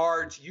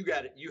 Guards, you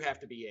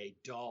have to be a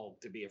dog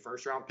to be a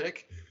first-round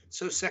pick.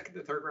 So second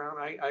to third round,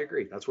 I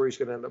agree. That's where he's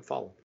going to end up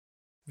falling.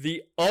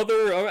 The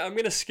other, I'm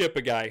going to skip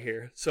a guy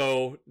here.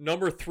 So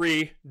number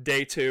 3,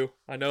 day 2.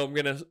 I know I'm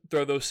going to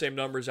throw those same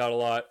numbers out a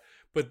lot,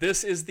 but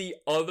this is the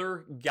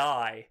other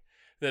guy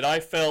that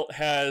I felt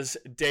has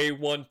day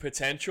 1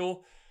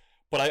 potential.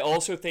 But I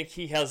also think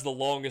he has the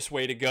longest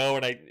way to go,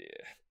 and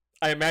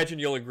I imagine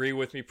you'll agree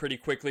with me pretty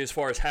quickly as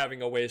far as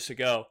having a ways to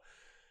go.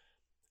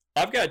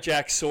 I've got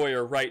Jack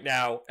Sawyer right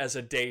now as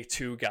a day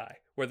 2 guy,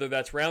 whether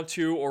that's round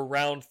 2 or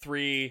round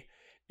 3.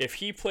 If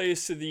he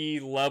plays to the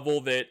level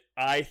that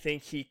I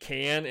think he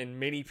can, and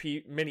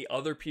many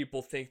other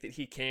people think that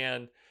he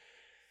can,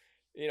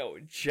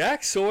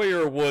 Jack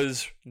Sawyer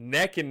was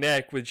neck and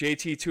neck with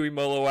JT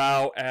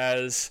Tuimoloau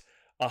as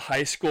a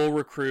high school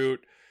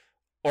recruit.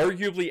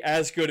 Arguably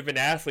as good of an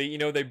athlete.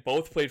 They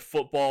both played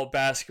football,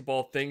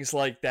 basketball, things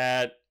like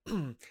that.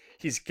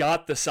 He's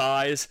got the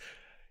size.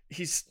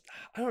 He's,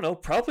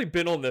 probably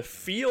been on the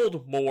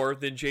field more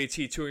than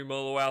JT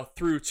Tuimoloau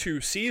through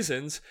 2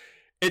 seasons.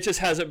 It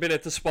just hasn't been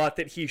at the spot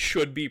that he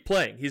should be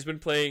playing. He's been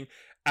playing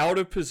out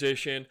of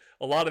position.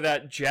 A lot of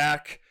that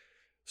Jack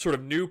sort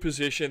of new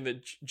position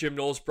that Jim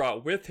Knowles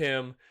brought with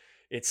him,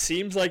 it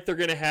seems like they're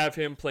going to have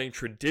him playing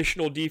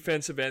traditional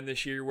defensive end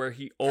this year where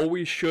he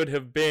always should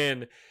have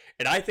been.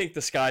 And I think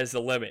the sky's the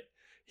limit.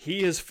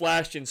 He has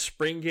flashed in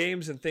spring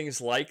games and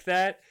things like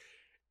that.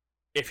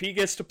 If he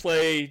gets to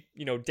play,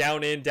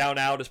 down in, down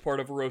out as part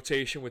of a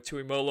rotation with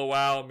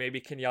Tuimoloau, maybe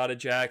Kenyatta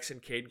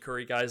Jackson, Caden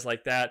Curry, guys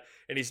like that,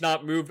 and he's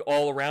not moved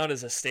all around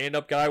as a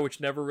stand-up guy,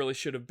 which never really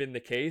should have been the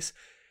case,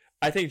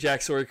 I think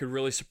Jack Sawyer could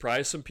really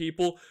surprise some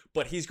people,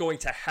 but he's going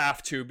to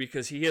have to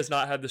because he has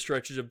not had the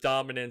stretches of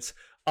dominance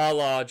a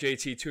la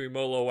JT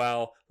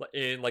Tuimoloau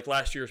in like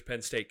last year's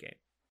Penn State game.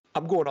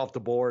 I'm going off the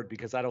board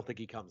because I don't think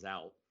he comes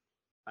out.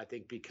 I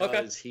think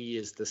because he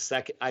is the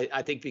second.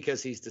 I think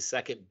because he's the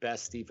second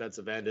best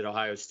defensive end at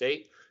Ohio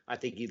State. I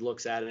think he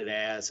looks at it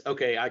as,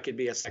 okay, I could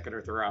be a second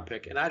or third round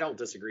pick, and I don't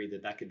disagree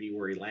that could be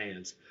where he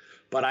lands.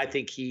 But I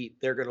think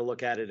they're going to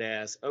look at it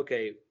as,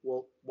 okay,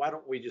 well, why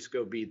don't we just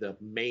go be the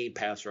main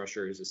pass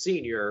rusher as a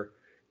senior?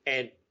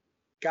 And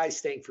guys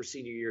staying for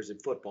senior years in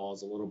football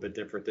is a little bit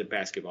different than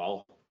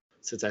basketball.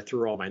 Since I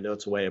threw all my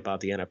notes away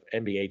about the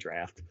NBA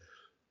draft,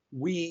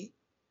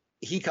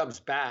 he comes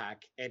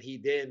back and he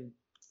then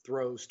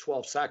throws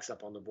 12 sacks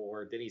up on the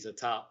board, then he's a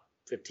top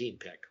 15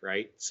 pick,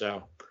 right?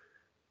 So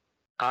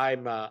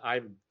I'm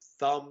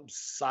thumbs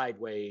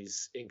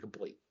sideways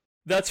incomplete.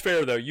 That's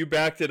fair, though. You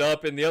backed it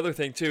up. And the other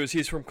thing, too, is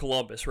he's from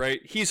Columbus,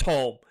 right? He's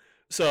home.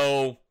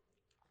 So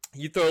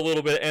you throw a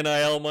little bit of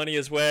NIL money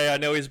his way. I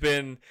know he's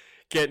been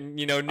getting,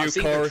 new cars. I've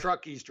seen the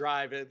truck he's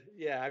driving.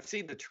 Yeah, I've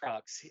seen the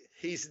trucks.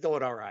 He's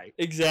doing all right.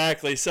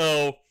 Exactly.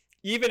 So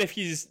even if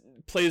he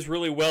plays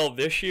really well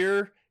this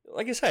year,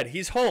 like I said,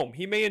 he's home.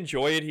 He may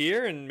enjoy it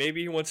here, and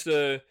maybe he wants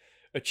to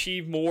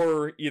achieve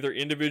more either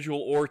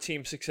individual or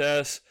team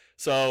success.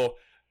 So,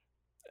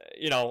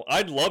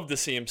 I'd love to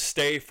see him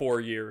stay 4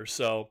 years.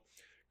 So,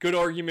 good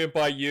argument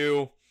by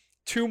you.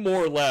 2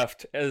 more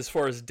left as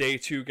far as day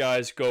 2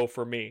 guys go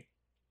for me.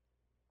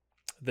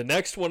 The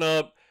next one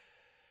up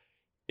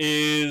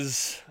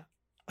is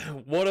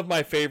one of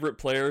my favorite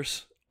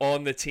players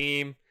on the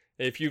team.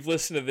 If you've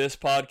listened to this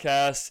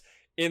podcast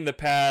in the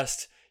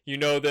past, you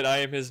know that I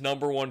am his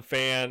number 1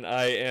 fan.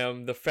 I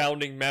am the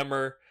founding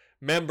member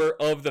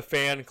of the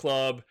fan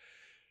club.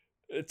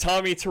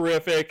 Tommy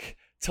Terrific,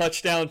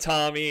 Touchdown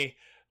Tommy.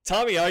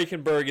 Tommy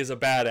Eichenberg is a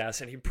badass,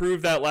 and he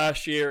proved that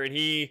last year, and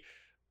he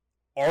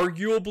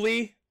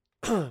arguably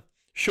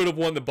should have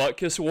won the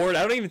Buckeyes Award.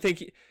 I don't even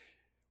think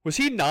was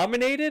he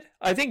nominated?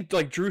 I think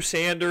like Drew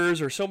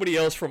Sanders or somebody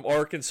else from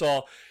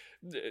Arkansas.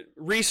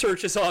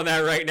 Research is on that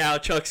right now.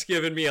 Chuck's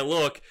giving me a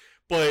look,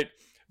 but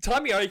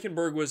Tommy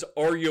Eichenberg was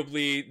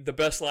arguably the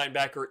best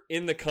linebacker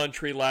in the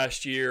country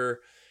last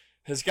year,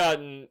 has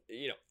gotten,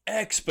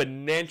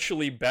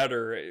 exponentially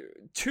better.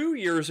 2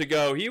 years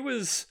ago, he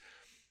was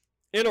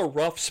in a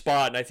rough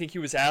spot, and I think he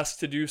was asked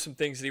to do some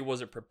things that he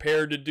wasn't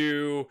prepared to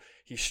do.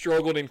 He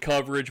struggled in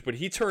coverage, but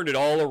he turned it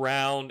all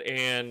around,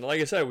 and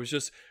like I said, was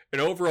just an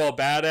overall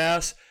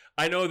badass.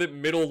 I know that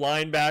middle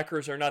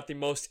linebackers are not the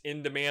most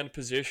in-demand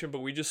position,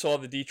 but we just saw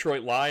the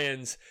Detroit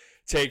Lions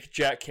take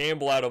Jack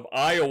Campbell out of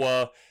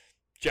Iowa.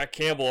 Jack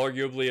Campbell,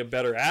 arguably a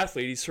better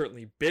athlete. He's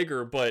certainly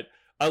bigger, but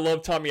I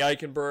love Tommy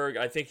Eichenberg.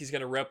 I think he's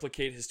going to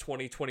replicate his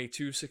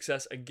 2022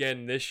 success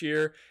again this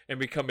year and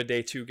become a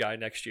day 2 guy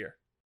next year.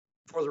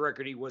 For the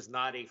record, he was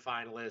not a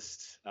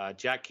finalist.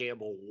 Jack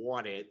Campbell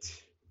won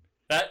it.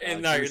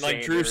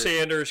 Drew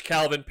Sanders,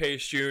 Calvin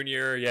Pace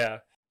Jr., yeah.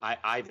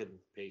 Ivan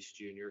Pace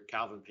Jr.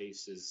 Calvin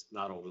Pace is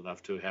not old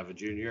enough to have a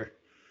junior.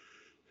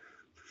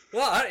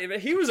 Well,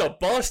 he was a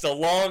bust a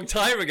long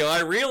time ago. I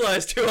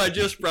realized who I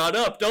just brought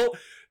up.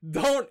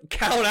 Don't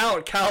count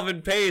out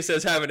Calvin Pace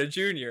as having a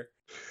junior.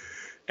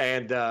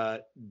 And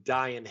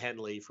Diane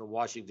Henley from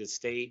Washington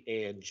State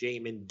and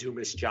Jamin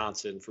Dumas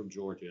Johnson from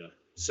Georgia.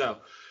 So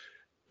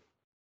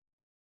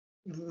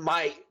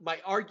my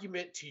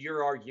argument to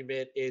your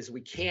argument is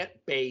we can't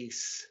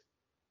base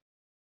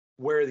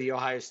where the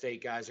Ohio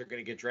State guys are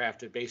going to get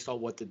drafted based on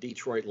what the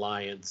Detroit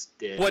Lions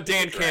did. What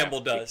Dan Campbell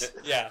does.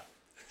 Yeah.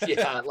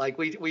 Yeah, like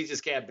we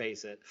just can't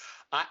base it.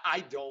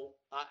 I'm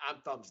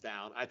thumbs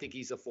down. I think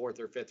he's a 4th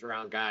or 5th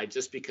round guy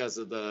just because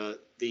of the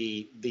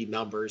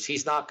numbers.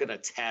 He's not going to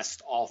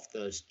test off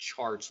those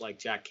charts like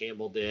Jack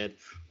Campbell did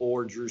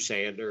or Drew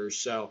Sanders.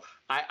 So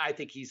I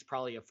think he's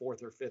probably a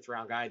 4th or 5th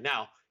round guy.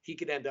 Now, he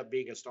could end up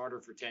being a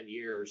starter for 10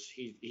 years.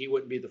 He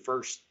wouldn't be the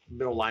first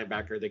middle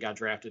linebacker that got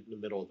drafted in the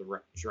middle of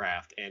the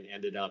draft and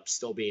ended up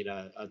still being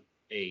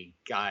a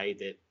guy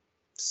that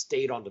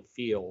stayed on the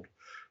field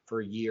for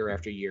year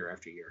after year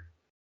after year.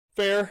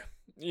 Fair.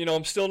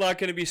 I'm still not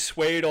going to be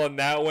swayed on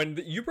that one.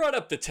 You brought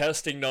up the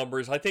testing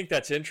numbers. I think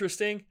that's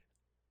interesting.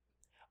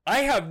 I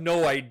have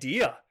no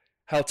idea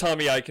how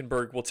Tommy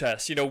Eichenberg will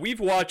test. We've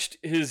watched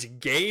his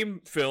game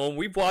film.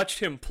 We've watched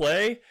him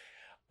play.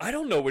 I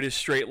don't know what his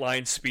straight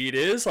line speed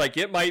is. Like,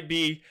 it might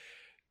be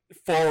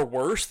far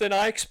worse than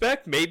I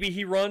expect. Maybe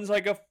he runs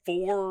like a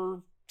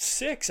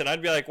 4.6, and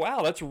I'd be like,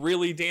 wow, that's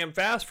really damn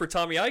fast for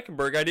Tommy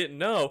Eichenberg. I didn't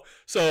know.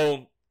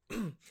 So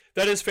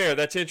that is fair.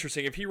 That's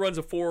interesting. If he runs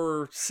a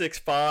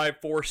 4.65,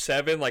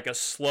 4.7, like a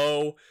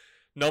slow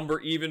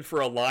number even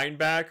for a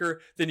linebacker,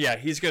 then yeah,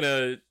 he's going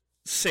to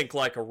sink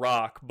like a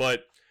rock.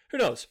 But who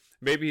knows?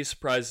 Maybe he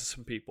surprises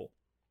some people.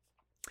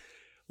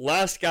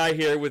 Last guy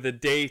here with a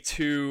day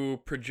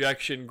 2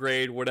 projection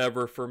grade,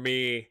 whatever for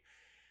me.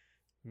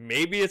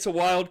 Maybe it's a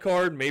wild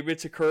card. Maybe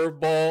it's a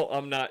curveball.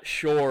 I'm not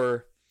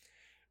sure.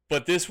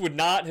 But this would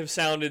not have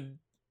sounded,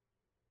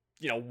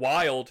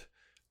 wild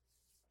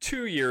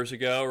 2 years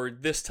ago or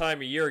this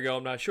time a year ago.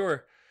 I'm not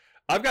sure.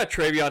 I've got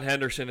TreVeyon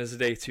Henderson as a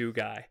day 2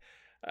 guy.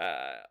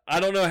 I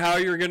don't know how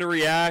you're going to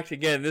react.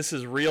 Again, this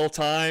is real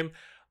time.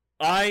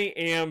 I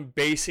am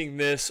basing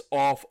this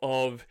off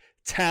of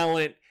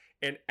talent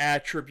and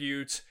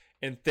attributes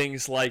and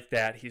things like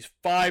that. He's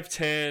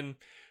 5'10",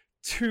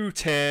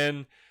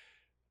 210,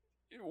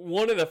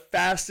 one of the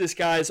fastest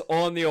guys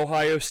on the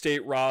Ohio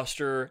State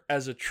roster.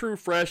 As a true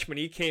freshman,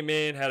 he came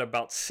in, had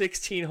about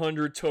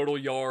 1,600 total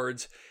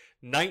yards,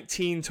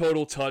 19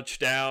 total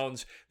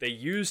touchdowns. They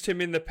used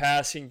him in the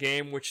passing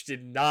game, which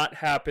did not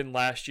happen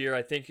last year.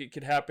 I think it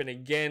could happen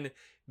again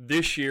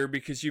this year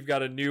because you've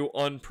got a new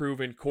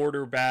unproven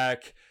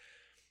quarterback.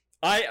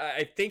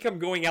 I think I'm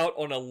going out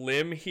on a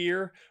limb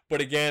here,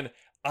 but again,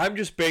 I'm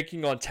just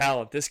banking on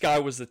talent. This guy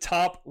was the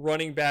top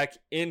running back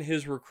in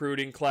his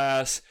recruiting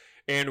class,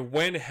 and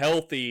when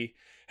healthy,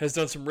 has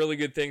done some really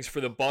good things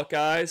for the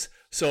Buckeyes.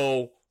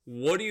 So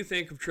what do you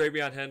think of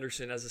TreVeyon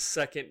Henderson as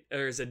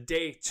a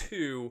day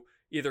 2,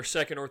 either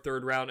second or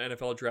third round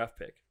NFL draft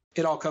pick?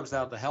 It all comes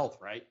down to health,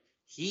 right?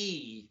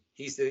 He's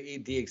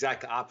the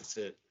exact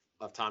opposite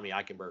of Tommy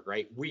Eichenberg,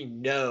 right? We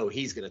know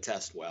he's going to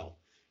test well.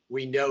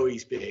 We know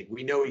he's big.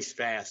 We know he's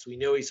fast. We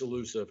know he's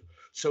elusive.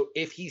 So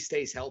if he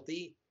stays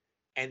healthy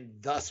and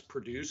thus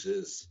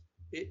produces,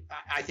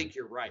 I think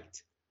you're right.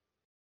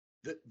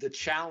 The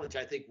challenge,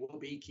 I think, will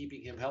be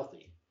keeping him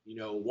healthy.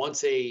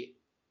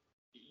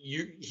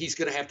 He's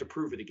going to have to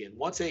prove it again.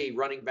 Once a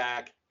running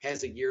back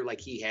has a year like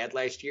he had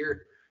last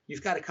year,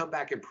 you've got to come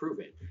back and prove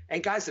it.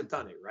 And guys have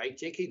done it, right?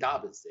 J.K.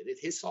 Dobbins did it.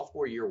 His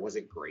sophomore year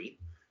wasn't great.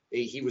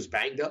 He was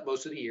banged up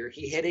most of the year.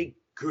 He had a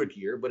good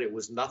year, but it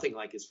was nothing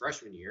like his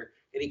freshman year.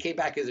 And he came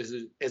back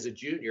as a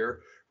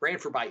junior, ran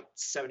for about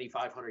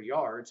 7,500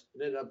 yards,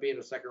 and ended up being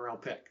a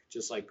second-round pick,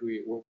 just like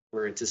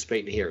we're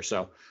anticipating here.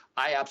 So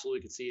I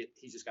absolutely could see it.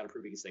 He's just got to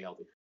prove he can stay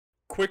healthy.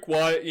 Quick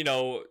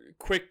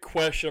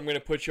question. I'm going to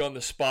put you on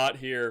the spot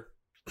here.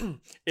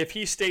 If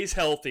he stays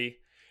healthy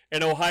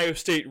and Ohio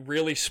State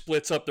really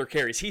splits up their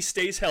carries, he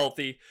stays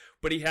healthy,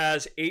 but he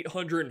has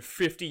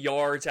 850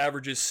 yards,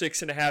 averages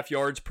 6.5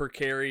 yards per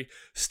carry,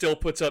 still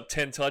puts up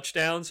 10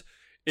 touchdowns.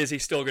 Is he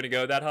still going to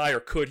go that high, or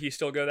could he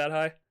still go that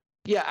high?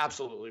 Yeah,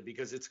 absolutely,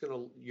 because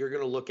you're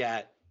going to look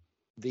at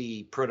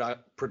the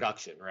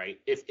production, right?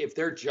 If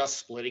they're just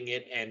splitting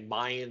it and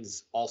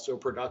Mayan's also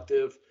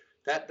productive,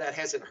 that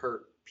hasn't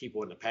hurt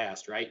people in the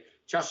past, right?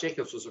 Josh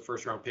Jacobs was a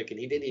first-round pick, and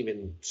he didn't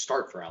even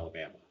start for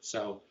Alabama.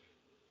 So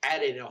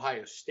at an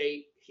Ohio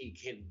State, he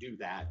can do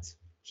that.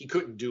 He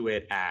couldn't do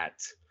it at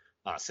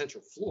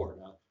Central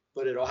Florida,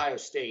 but at Ohio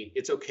State,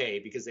 it's okay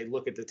because they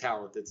look at the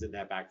talent that's in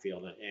that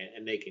backfield,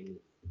 and they can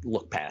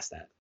look past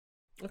that.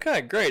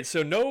 Okay, great.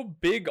 So no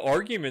big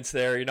arguments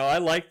there. I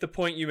like the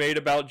point you made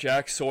about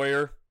Jack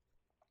Sawyer,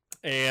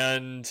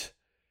 and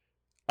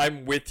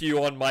I'm with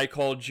you on Mike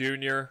Hall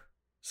Jr.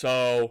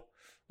 So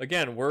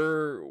again,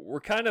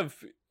 we're kind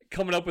of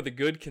coming up with a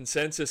good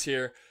consensus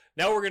here.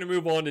 Now we're going to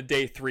move on to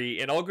day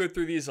 3, and I'll go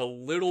through these a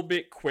little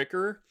bit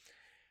quicker.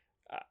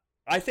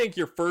 I think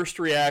your first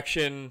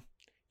reaction,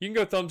 you can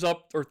go thumbs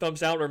up or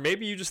thumbs down, or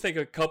maybe you just think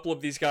a couple of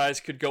these guys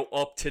could go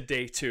up to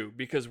day 2,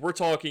 because we're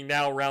talking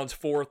now rounds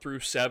 4 through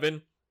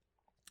 7.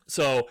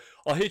 So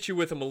I'll hit you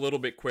with them a little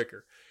bit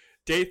quicker.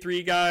 Day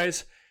 3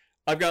 guys,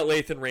 I've got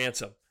Lathan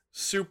Ransom.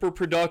 Super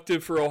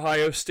productive for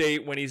Ohio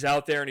State when he's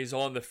out there and he's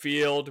on the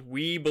field.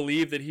 We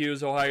believe that he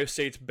was Ohio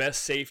State's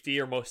best safety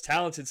or most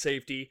talented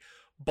safety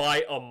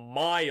by a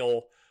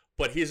mile,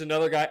 but he's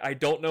another guy, I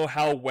don't know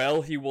how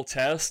well he will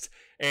test,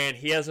 and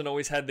he hasn't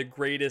always had the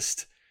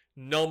greatest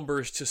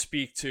numbers to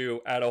speak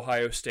to at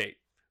Ohio State.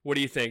 What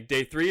do you think?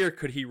 Day 3, or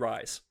could he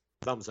rise?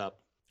 Thumbs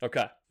up.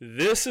 Okay.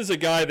 This is a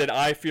guy that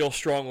I feel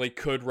strongly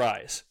could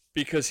rise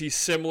because he's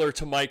similar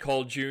to Mike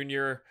Hall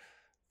Jr.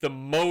 The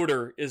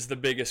motor is the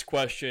biggest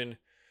question.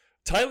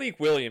 Tyleik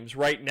Williams,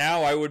 right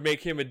now, I would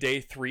make him a day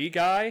 3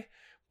 guy,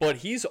 but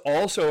he's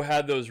also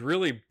had those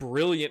really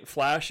brilliant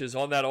flashes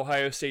on that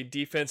Ohio State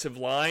defensive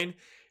line.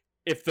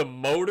 If the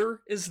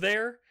motor is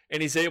there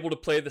and he's able to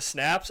play the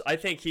snaps, I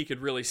think he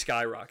could really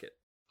skyrocket.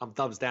 I'm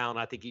thumbs down.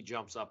 I think he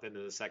jumps up into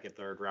the second,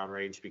 third round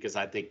range because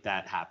I think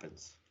that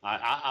happens.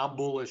 I'm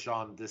bullish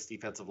on this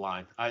defensive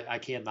line. I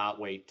cannot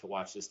wait to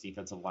watch this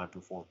defensive line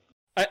perform.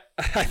 I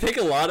think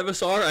a lot of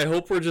us are. I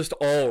hope we're just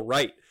all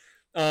right.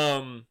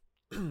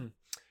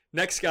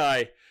 Next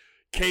guy,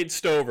 Cade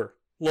Stover.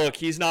 Look,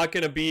 he's not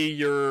going to be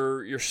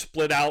your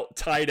split out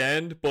tight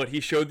end, but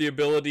he showed the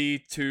ability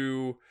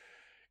to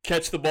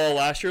catch the ball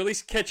last year, at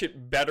least catch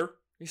it better.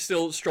 He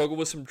still struggled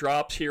with some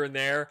drops here and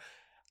there.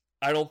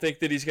 I don't think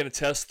that he's going to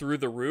test through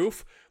the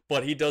roof,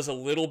 but he does a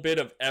little bit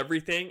of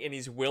everything, and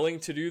he's willing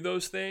to do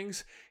those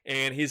things,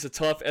 and he's a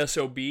tough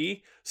SOB.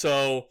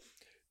 So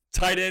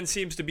tight end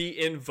seems to be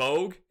in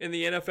vogue in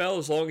the NFL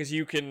as long as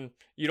you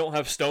don't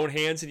have stone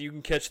hands and you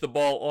can catch the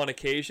ball on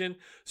occasion.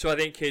 So I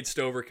think Cade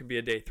Stover can be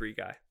a day 3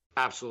 guy.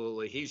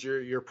 Absolutely. He's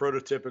your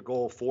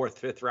prototypical 4th,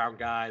 5th round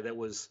guy that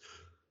was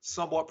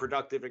somewhat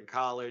productive in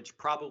college,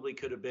 probably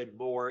could have been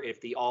more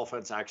if the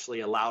offense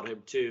actually allowed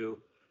him to.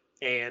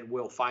 and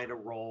will find a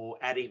role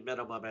at a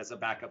minimum as a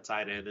backup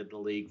tight end in the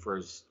league for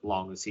as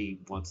long as he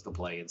wants to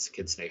play and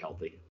can stay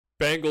healthy.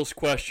 Bengals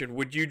question: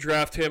 would you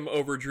draft him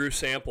over Drew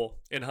Sample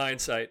in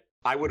hindsight?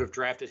 I would have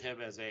drafted him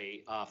as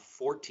a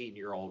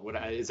 14-year-old.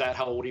 Is that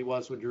how old he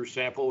was when Drew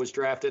Sample was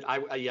drafted?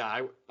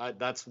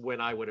 That's when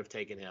I would have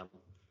taken him.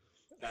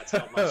 That's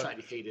how much I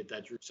hated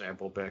that Drew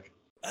Sample pick.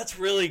 That's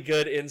really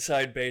good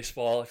inside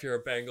baseball if you're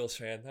a Bengals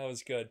fan. That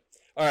was good.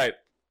 All right.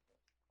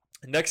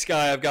 Next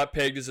guy I've got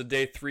pegged as a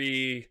day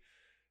 3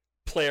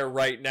 player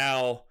right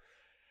now.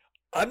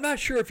 I'm not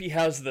sure if he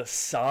has the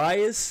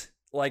size.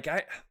 Like,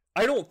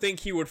 I don't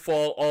think he would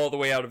fall all the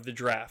way out of the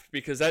draft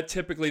because that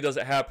typically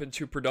doesn't happen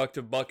to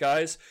productive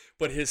Buckeyes,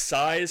 but his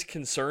size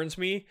concerns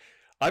me.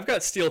 I've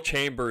got Steel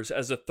Chambers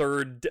as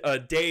a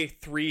day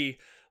 3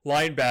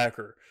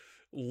 linebacker.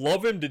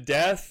 Love him to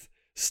death.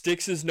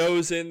 Sticks his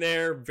nose in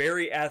there.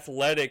 Very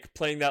athletic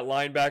playing that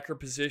linebacker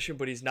position,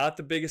 but he's not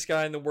the biggest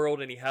guy in the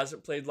world, and he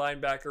hasn't played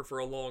linebacker for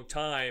a long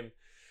time.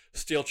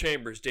 Steel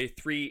Chambers, day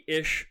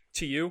 3-ish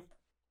to you?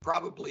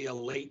 Probably a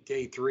late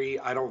day 3.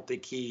 I don't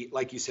think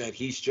like you said,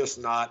 he's just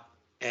not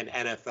an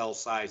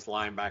NFL-sized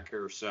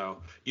linebacker.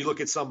 So you look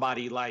at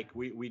somebody like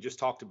we just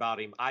talked about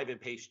him. Ivan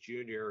Pace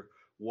Jr.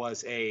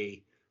 was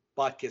a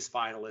Buckeyes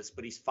finalist,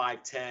 but he's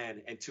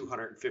 5'10" and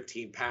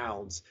 215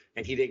 pounds,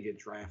 and he didn't get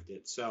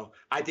drafted. So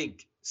I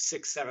think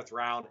 6th, 7th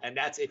round, and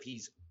that's if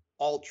he's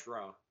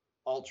ultra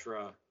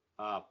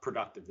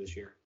productive this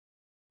year.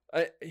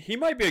 He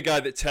might be a guy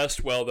that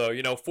tests well, though.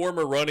 You know,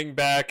 former running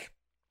back,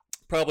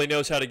 probably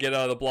knows how to get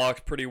out of the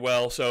blocks pretty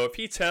well. So if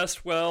he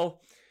tests well,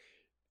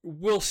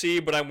 we'll see,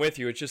 but I'm with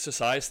you. It's just a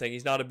size thing.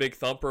 He's not a big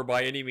thumper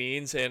by any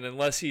means, and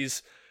unless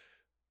he's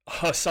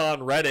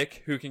Hassan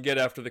Reddick, who can get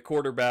after the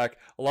quarterback,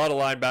 a lot of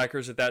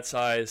linebackers at that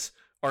size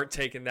aren't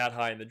taken that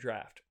high in the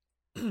draft.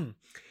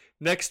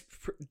 Next,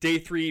 day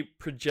 3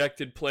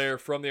 projected player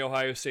from the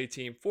Ohio State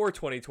team for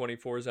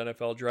 2024's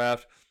NFL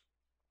draft.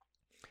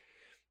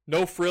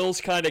 No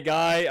frills kind of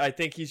guy. I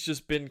think he's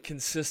just been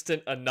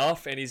consistent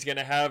enough, and he's going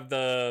to have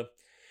the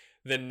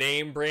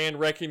name brand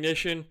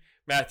recognition.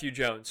 Matthew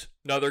Jones,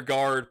 another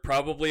guard,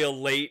 probably a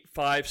late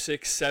 5,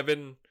 6,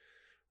 7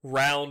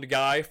 round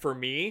guy for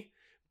me.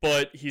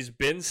 But he's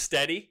been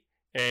steady,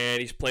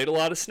 and he's played a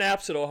lot of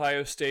snaps at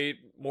Ohio State,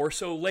 more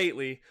so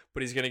lately,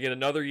 but he's going to get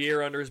another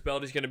year under his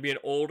belt. He's going to be an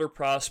older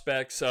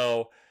prospect,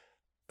 so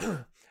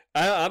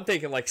I'm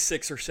thinking like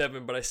 6 or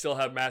 7, but I still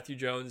have Matthew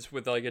Jones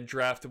with like a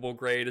draftable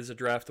grade as a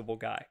draftable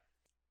guy.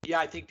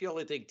 Yeah, I think the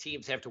only thing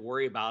teams have to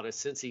worry about is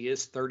since he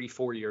is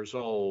 34 years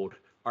old,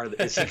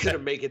 is he going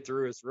to make it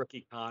through his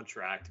rookie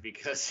contract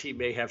because he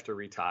may have to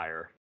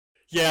retire.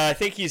 Yeah, I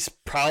think he's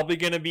probably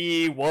going to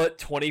be,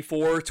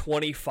 24,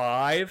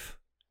 25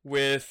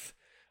 with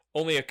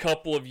only a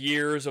couple of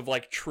years of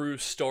like true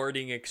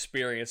starting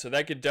experience. So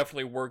that could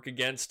definitely work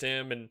against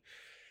him. And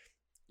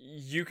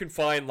you can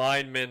find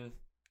linemen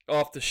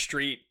off the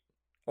street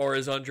or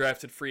as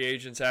undrafted free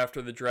agents after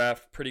the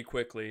draft pretty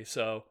quickly.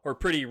 Or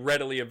pretty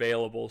readily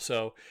available.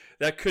 So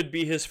that could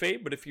be his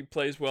fate. But if he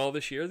plays well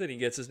this year, then he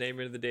gets his name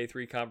into the day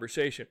 3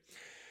 conversation.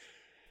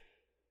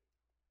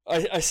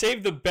 I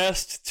saved the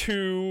best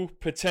 2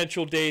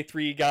 potential day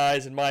 3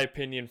 guys, in my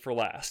opinion, for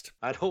last.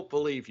 I don't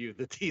believe you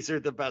that these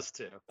are the best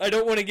 2. I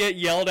don't want to get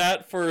yelled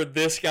at for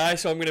this guy,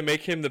 so I'm going to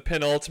make him the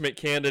penultimate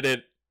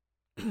candidate.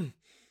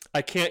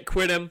 I can't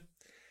quit him.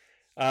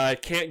 I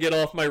can't get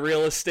off my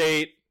real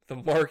estate. The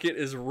market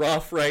is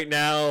rough right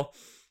now.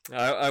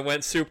 I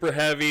went super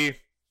heavy.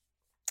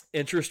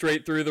 Interest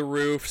rate through the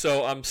roof,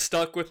 so I'm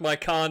stuck with my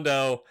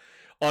condo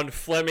on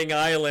Fleming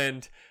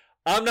Island.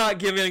 I'm not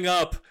giving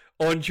up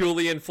on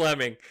Julian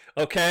Fleming,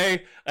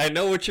 okay? I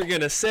know what you're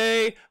going to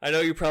say. I know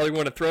you probably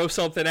want to throw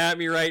something at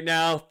me right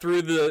now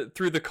through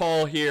the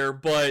call here,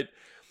 but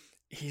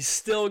he's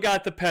still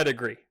got the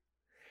pedigree.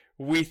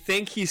 We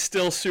think he's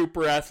still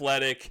super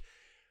athletic.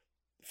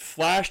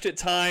 Flashed at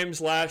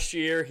times last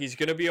year. He's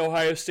going to be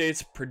Ohio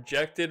State's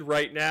projected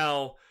right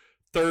now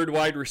 3rd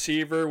wide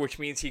receiver, which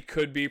means he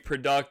could be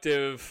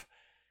productive.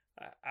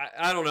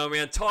 I don't know,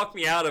 man. Talk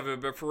me out of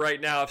it, but for right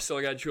now, I've still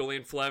got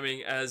Julian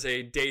Fleming as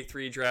a day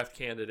 3 draft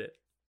candidate.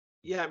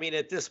 Yeah, I mean,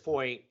 at this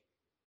point,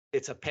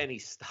 it's a penny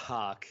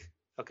stock.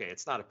 Okay,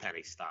 it's not a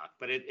penny stock,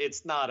 but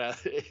it's not a.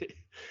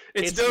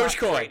 It's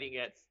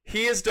Dogecoin.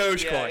 He is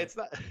Dogecoin. Yeah, it's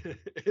not.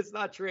 It's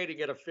not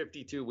trading at a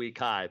 52-week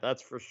high.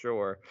 That's for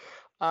sure.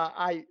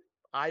 I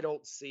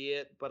don't see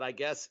it, but I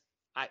guess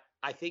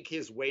I think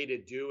his way to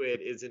do it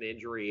is an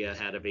injury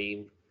ahead of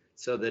him,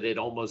 so that it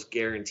almost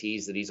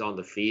guarantees that he's on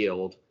the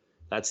field.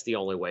 That's the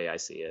only way I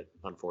see it,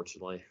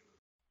 unfortunately.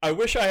 I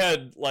wish I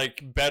had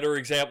like better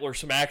example or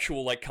some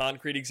actual like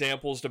concrete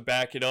examples to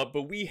back it up,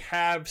 but we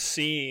have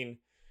seen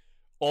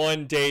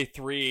on day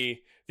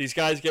 3 these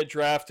guys get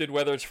drafted,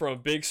 whether it's from a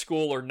big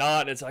school or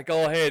not, and it's like,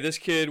 oh, hey, this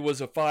kid was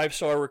a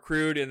 5-star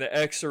recruit in the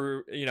X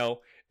or,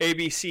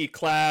 ABC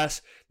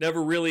class,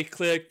 never really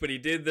clicked, but he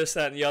did this,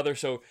 that, and the other.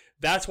 So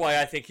that's why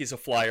I think he's a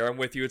flyer. I'm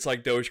with you. It's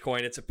like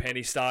Dogecoin. It's a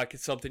penny stock.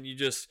 It's something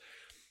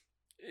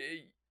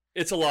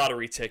it's a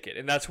lottery ticket,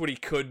 and that's what he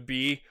could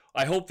be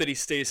I hope that he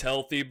stays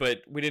healthy,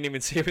 but we didn't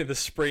even see him in the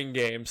spring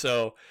game.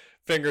 So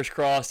fingers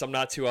crossed. I'm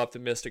not too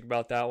optimistic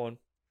about that one.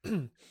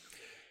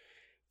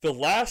 The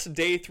last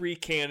day 3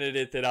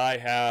 candidate that I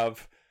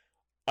have,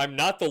 I'm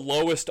not the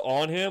lowest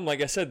on him.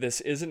 Like I said, this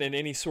isn't in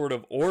any sort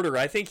of order.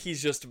 I think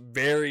he's just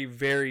very,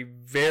 very,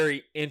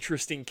 very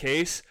interesting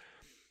case.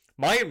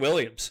 Mayan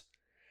Williams.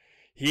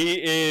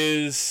 He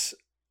is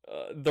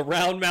the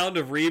round mound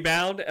of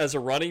rebound as a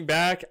running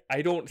back.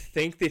 I don't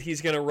think that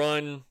he's going to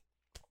run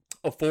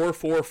a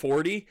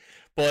 4.40,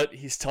 but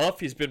he's tough.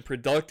 He's been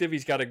productive.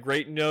 He's got a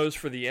great nose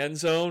for the end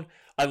zone.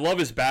 I love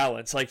his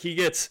balance. Like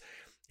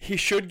he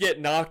should get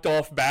knocked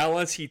off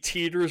balance. He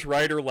teeters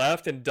right or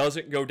left and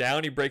doesn't go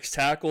down. He breaks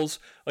tackles,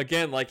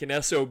 again, like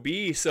an SOB.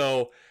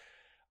 So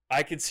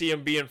I could see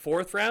him being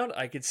 4th round.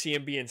 I could see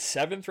him being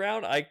 7th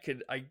round. I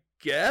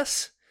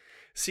guess,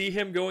 see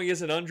him going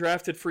as an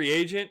undrafted free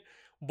agent.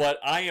 But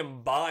I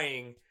am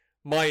buying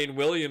Mayan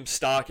Williams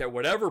stock at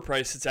whatever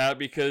price it's at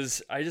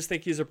because I just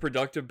think he's a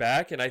productive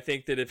back. And I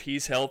think that if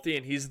he's healthy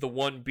and he's the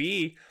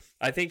 1B,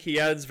 I think he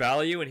adds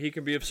value and he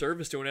can be of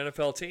service to an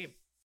NFL team.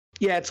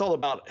 Yeah, it's all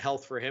about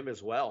health for him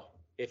as well.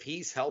 If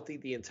he's healthy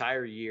the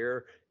entire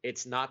year,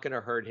 it's not going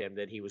to hurt him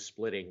that he was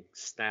splitting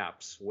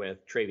snaps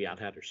with Travion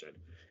Henderson.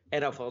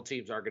 NFL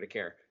teams aren't going to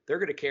care. They're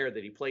going to care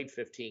that he played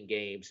 15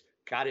 games,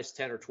 got his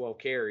 10 or 12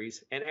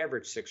 carries, and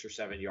averaged 6 or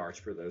 7 yards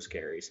for those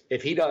carries.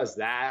 If he does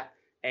that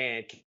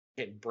and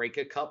can break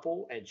a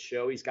couple and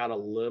show he's got a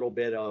little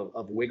bit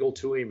of wiggle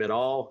to him at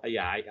all,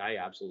 yeah, I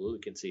absolutely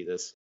can see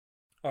this.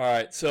 All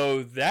right,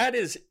 so that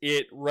is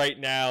it right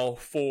now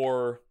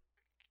for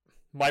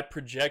my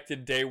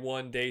projected day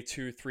 1, day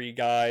 2, 3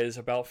 guys,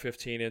 about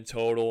 15 in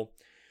total.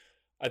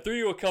 I threw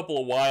you a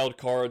couple of wild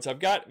cards. I've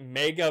got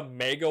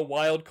mega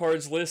wild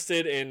cards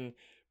listed, and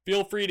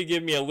feel free to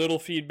give me a little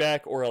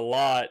feedback or a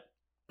lot.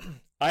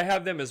 I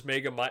have them as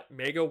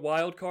mega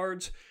wild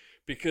cards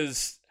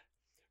because,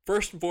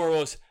 first and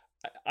foremost,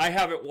 I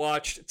haven't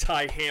watched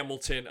Ty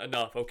Hamilton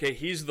enough, okay?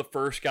 He's the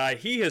first guy.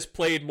 He has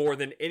played more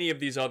than any of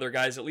these other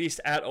guys, at least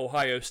at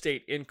Ohio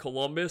State in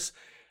Columbus.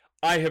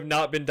 I have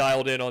not been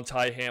dialed in on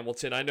Ty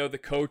Hamilton. I know the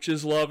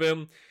coaches love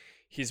him.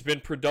 He's been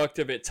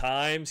productive at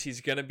times.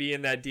 He's going to be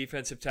in that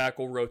defensive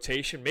tackle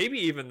rotation, maybe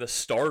even the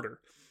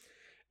starter.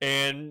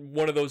 And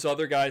one of those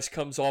other guys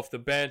comes off the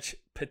bench,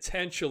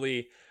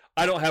 potentially.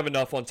 I don't have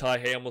enough on Ty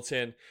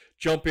Hamilton.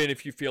 Jump in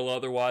if you feel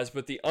otherwise.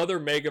 But the other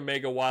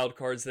mega wild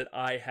cards that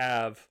I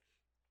have,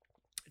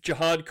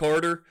 Jahad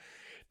Carter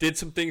did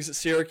some things at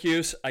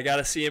Syracuse. I got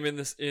to see him in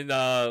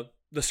the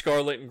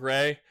scarlet and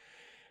gray.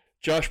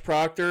 Josh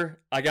Proctor,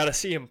 I got to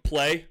see him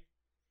play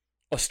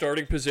a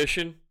starting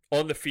position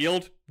on the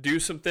field, do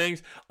some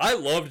things. I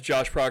loved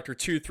Josh Proctor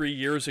 2-3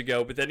 years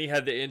ago, but then he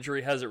had the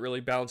injury, hasn't really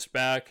bounced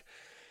back.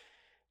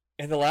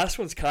 And the last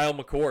one's Kyle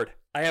McCord.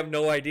 I have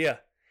no idea.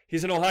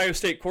 He's an Ohio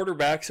State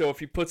quarterback, so if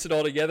he puts it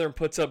all together and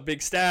puts up big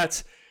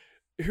stats,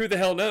 who the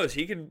hell knows?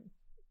 He can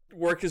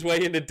work his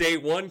way into day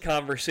 1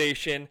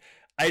 conversation.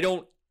 I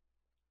don't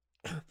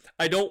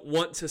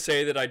want to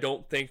say that I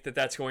don't think that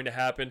that's going to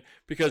happen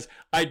because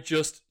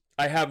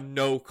I have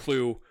no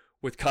clue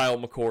with Kyle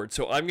McCord.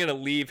 So I'm going to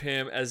leave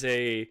him as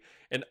an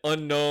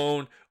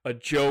unknown, a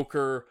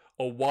joker,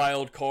 a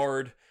wild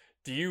card.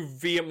 Do you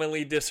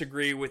vehemently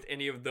disagree with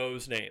any of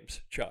those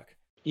names, Chuck?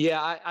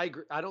 Yeah, I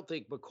agree. I don't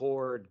think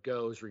McCord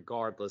goes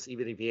regardless,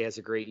 even if he has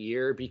a great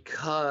year,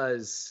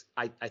 because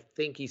I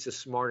think he's a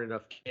smart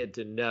enough kid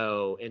to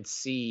know and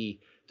see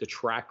the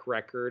track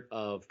record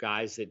of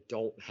guys that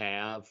don't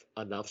have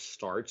enough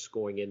starts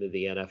going into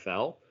the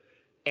NFL.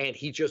 And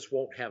he just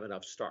won't have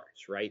enough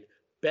starts, right?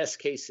 Best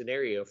case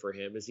scenario for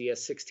him is he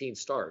has 16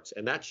 starts,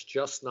 and that's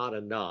just not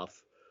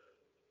enough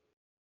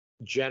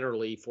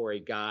generally for a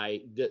guy.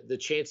 The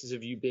chances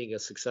of you being a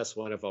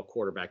successful NFL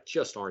quarterback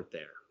just aren't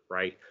there,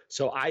 right?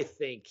 So I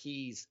think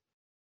he's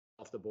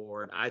off the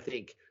board. I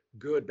think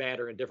good,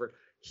 bad, or indifferent.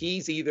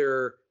 He's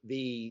either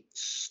the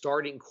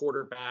starting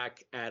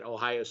quarterback at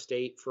Ohio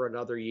State for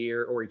another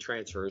year or he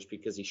transfers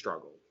because he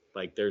struggled.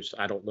 Like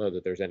I don't know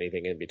that there's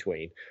anything in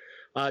between.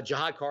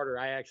 Jahad Carter,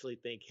 I actually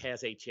think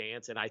has a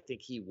chance, and I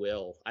think he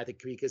will. I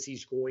think because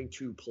he's going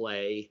to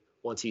play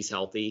once he's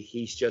healthy.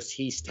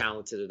 He's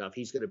talented enough.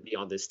 He's going to be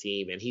on this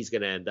team, and he's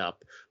going to end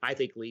up, I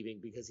think, leaving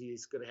because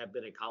he's going to have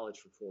been in college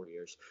for 4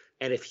 years.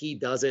 And if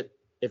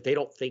they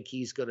don't think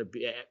he's going to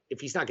be, if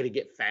he's not going to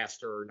get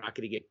faster or not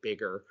going to get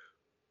bigger,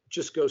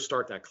 just go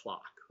start that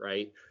clock,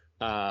 right?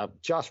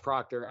 Josh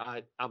Proctor,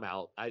 I'm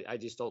out. I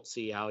just don't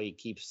see how he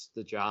keeps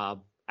the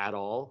job at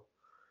all.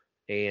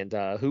 And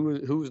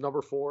who's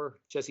number 4?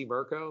 Jesse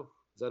Mirko?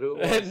 Is that who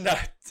it was? No,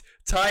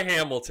 Ty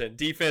Hamilton,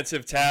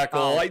 defensive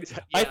tackle.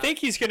 I think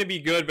he's going to be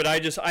good, but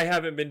I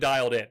haven't been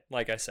dialed in,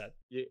 like I said.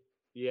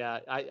 Yeah,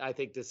 I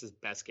think this is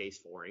best case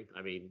for him.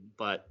 I mean,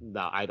 but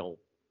no, I don't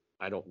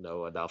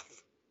know enough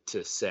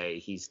to say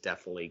he's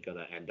definitely going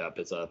to end up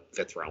as a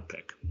 5th round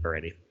pick or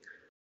anything.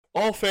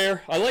 All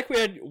fair. I like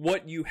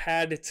what you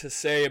had to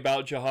say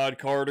about Jahad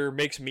Carter.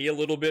 Makes me a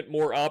little bit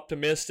more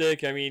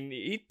optimistic. I mean,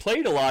 he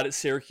played a lot at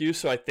Syracuse,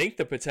 so I think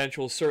the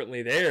potential is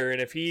certainly there. And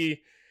if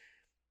he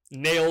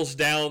nails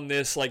down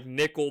this like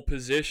nickel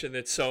position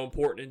that's so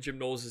important in Jim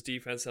Knowles'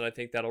 defense, and I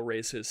think that'll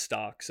raise his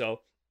stock. So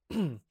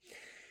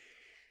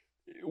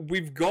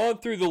we've gone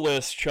through the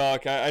list,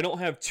 Chuck. I don't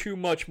have too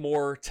much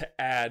more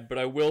to add, but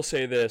I will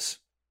say this.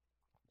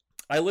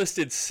 I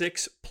listed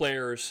 16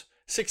 players,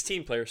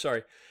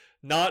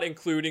 not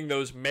including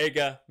those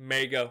mega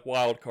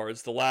wild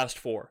cards, the last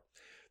 4.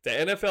 The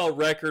NFL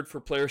record for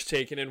players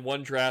taken in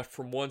one draft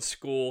from one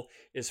school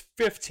is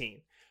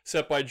 15,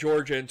 set by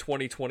Georgia in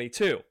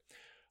 2022.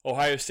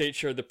 Ohio State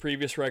shared the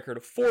previous record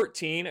of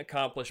 14,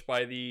 accomplished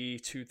by the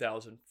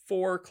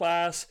 2004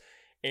 class.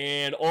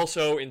 And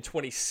also in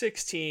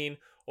 2016,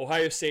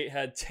 Ohio State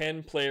had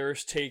 10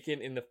 players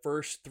taken in the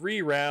first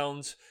 3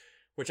 rounds,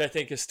 which I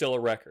think is still a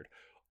record.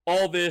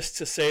 All this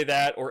to say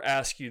that, or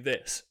ask you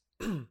this.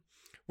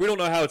 We don't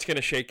know how it's going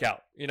to shake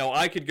out.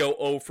 I could go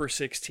 0 for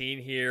 16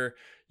 here.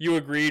 You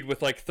agreed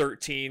with like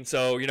 13.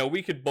 So,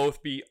 we could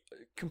both be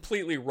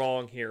completely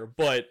wrong here.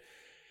 But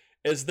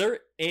is there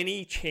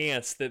any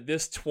chance that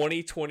this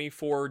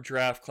 2024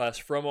 draft class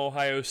from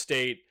Ohio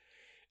State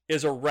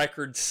is a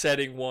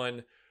record-setting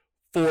one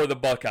for the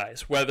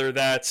Buckeyes? Whether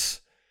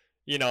that's,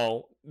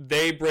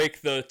 they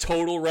break the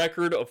total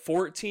record of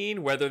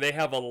 14, whether they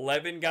have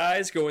 11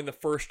 guys go in the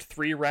first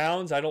 3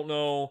 rounds. I don't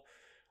know.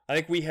 I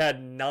think we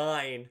had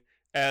 9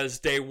 as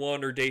day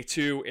 1 or day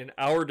 2 in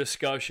our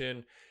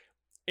discussion.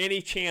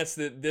 Any chance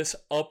that this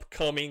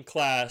upcoming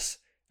class,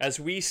 as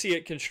we see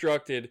it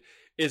constructed,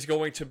 is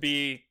going to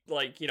be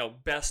like,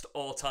 best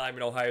all time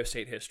in Ohio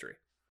State history?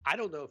 I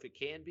don't know if it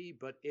can be,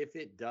 but if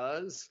it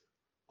does,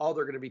 all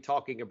they're going to be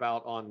talking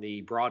about on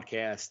the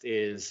broadcast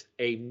is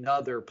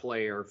another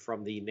player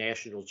from the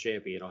national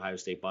champion Ohio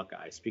State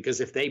Buckeyes.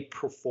 Because if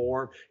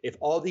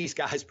all these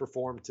guys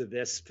perform to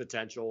this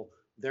potential,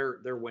 they're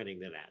winning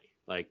the Natty.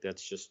 Like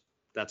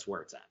that's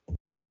where it's at.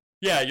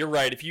 Yeah, you're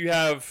right. If you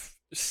have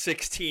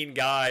 16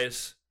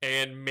 guys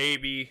and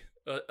maybe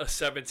a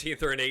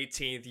 17th or an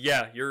 18th,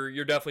 yeah,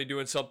 you're definitely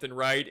doing something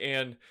right.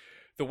 And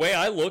the way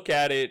I look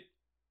at it,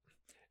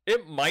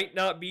 it might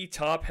not be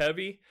top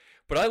heavy,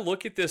 but I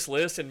look at this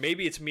list, and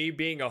maybe it's me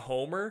being a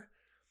homer.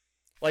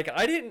 Like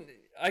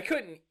I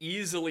couldn't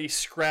easily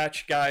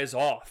scratch guys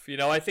off.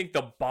 I think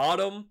the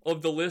bottom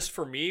of the list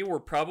for me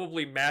were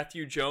probably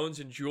Matthew Jones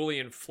and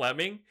Julian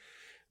Fleming.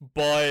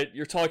 But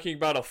you're talking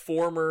about a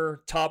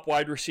former top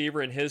wide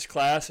receiver in his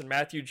class, and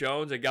Matthew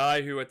Jones, a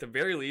guy who at the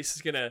very least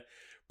is going to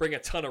bring a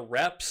ton of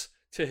reps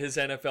to his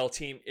NFL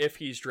team if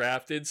he's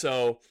drafted.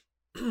 So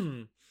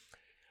I'm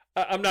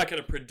not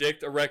going to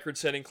predict a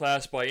record-setting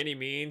class by any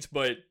means,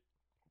 but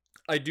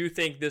I do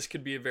think this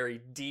could be a very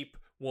deep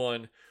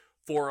one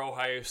for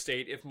Ohio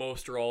State if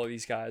most or all of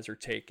these guys are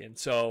taken.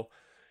 So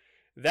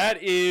that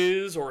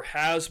is, or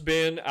has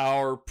been,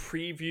 our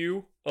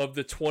preview of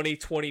the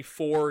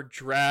 2024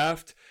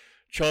 draft.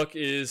 Chuck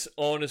is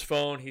on his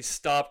phone. He's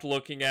stopped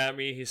looking at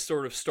me. He's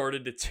sort of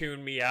started to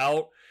tune me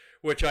out,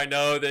 which I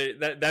know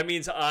that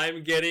means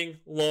I'm getting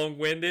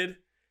long-winded.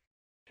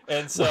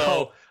 And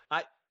so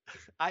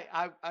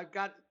I've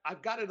got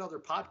another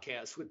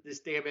podcast with this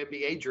damn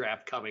NBA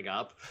draft coming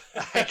up.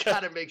 I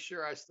got to make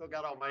sure I still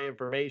got all my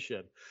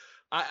information.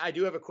 I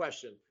do have a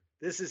question.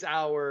 This is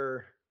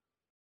our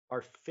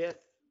 5th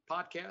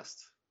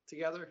podcast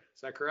together.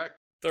 Is that correct?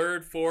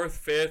 3rd,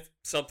 4th, 5th,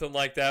 something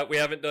like that. We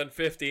haven't done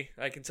 50.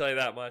 I can tell you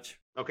that much.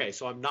 Okay,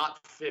 so I'm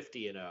not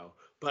 50-0,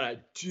 but I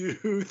do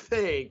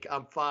think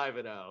I'm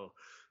 5-0.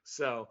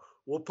 So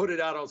we'll put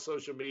it out on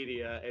social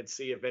media and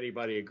see if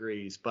anybody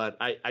agrees. But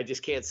I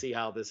just can't see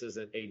how this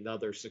isn't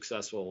another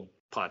successful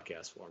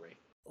podcast for me.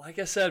 Like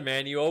I said,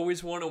 man, you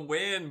always want to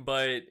win,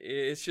 but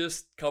it's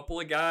just a couple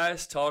of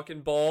guys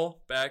talking ball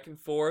back and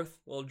forth,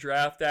 a little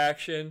draft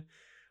action.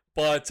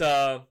 But,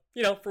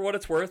 for what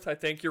it's worth, I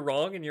think you're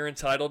wrong, and you're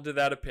entitled to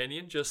that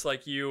opinion, just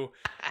like you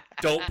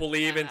don't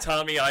believe in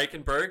Tommy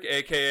Eichenberg,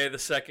 a.k.a. the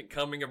second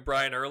coming of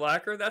Brian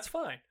Urlacher. That's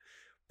fine.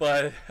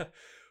 But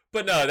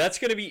no, that's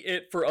going to be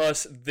it for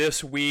us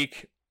this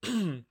week.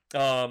 Look,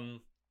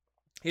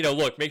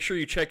 make sure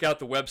you check out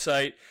the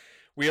website.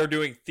 We are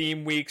doing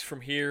theme weeks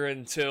from here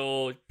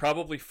until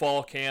probably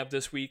fall camp.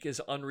 This week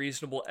is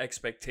Unreasonable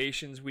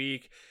Expectations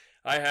Week.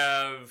 I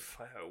have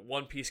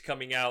one piece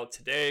coming out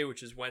today,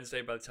 which is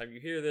Wednesday by the time you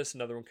hear this,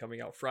 another one coming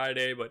out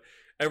Friday, but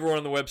everyone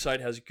on the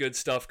website has good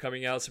stuff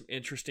coming out, some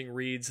interesting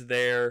reads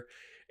there,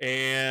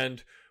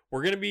 and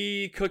we're going to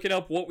be cooking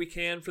up what we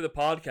can for the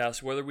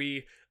podcast, whether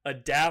we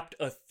adapt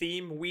a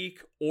theme week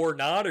or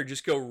not, or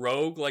just go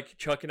rogue like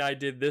Chuck and I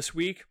did this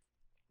week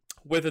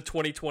with a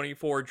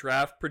 2024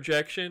 draft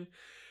projection.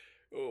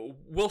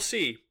 We'll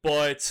see,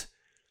 but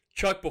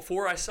Chuck,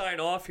 before I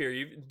sign off here,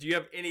 do you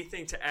have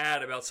anything to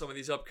add about some of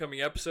these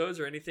upcoming episodes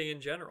or anything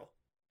in general?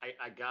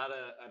 I got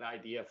an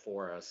idea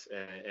for us,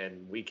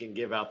 and we can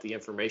give out the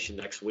information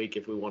next week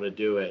if we want to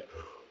do it.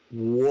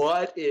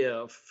 What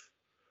if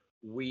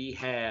we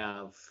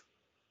have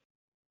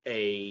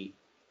a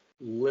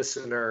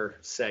listener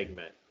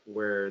segment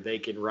where they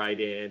can write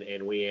in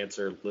and we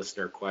answer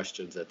listener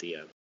questions at the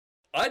end?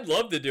 I'd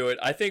love to do it.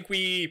 I think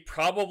we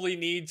probably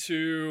need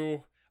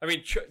to... I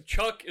mean,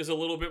 Chuck is a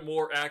little bit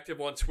more active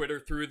on Twitter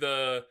through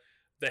the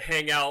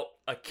Hangout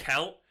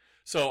account.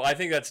 So I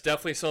think that's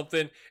definitely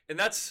something. And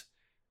that's,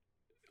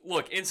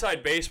 look,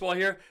 inside baseball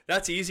here,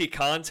 that's easy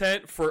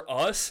content for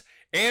us.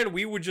 And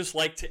we would just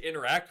like to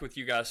interact with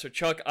you guys. So,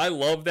 Chuck, I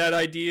love that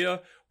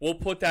idea. We'll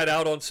put that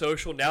out on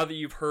social now that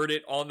you've heard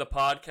it on the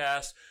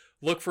podcast.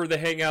 Look for the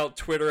Hangout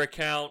Twitter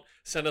account.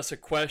 Send us a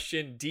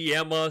question.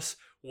 DM us.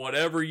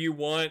 Whatever you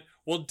want.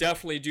 We'll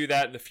definitely do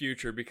that in the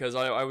future because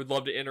I would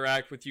love to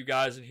interact with you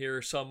guys and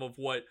hear some of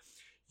what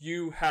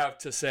you have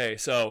to say.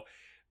 So,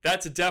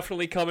 that's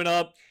definitely coming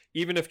up.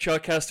 Even if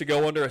Chuck has to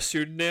go under a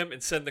pseudonym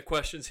and send the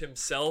questions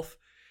himself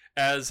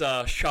as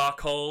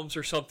Shock Holmes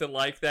or something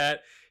like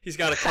that. He's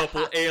got a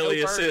couple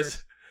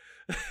aliases.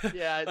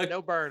 Yeah,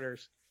 no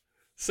burners.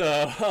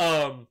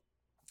 So,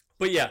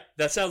 but yeah,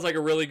 that sounds like a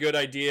really good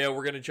idea.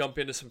 We're going to jump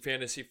into some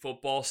fantasy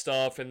football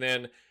stuff. And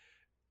then,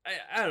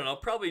 I don't know,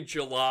 probably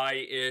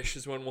July-ish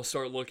is when we'll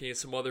start looking at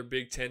some other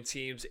Big Ten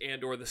teams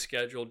and or the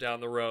schedule down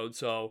the road.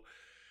 So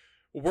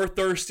we're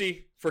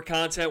thirsty for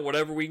content,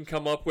 whatever we can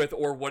come up with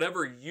or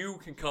whatever you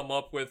can come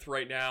up with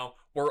right now.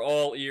 We're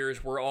all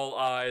ears. We're all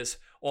eyes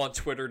on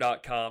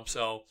Twitter.com.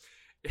 So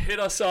hit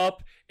us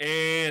up.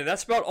 And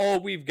that's about all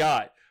we've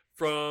got.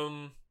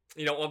 From,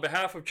 on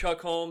behalf of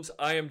Chuck Holmes,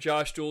 I am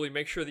Josh Dooley.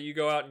 Make sure that you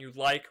go out and you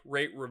like,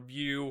 rate,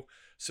 review,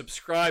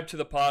 subscribe to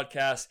the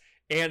podcast,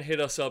 and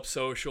hit us up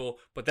social.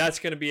 But that's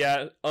going to be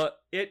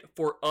it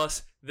for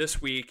us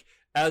this week.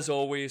 As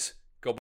always,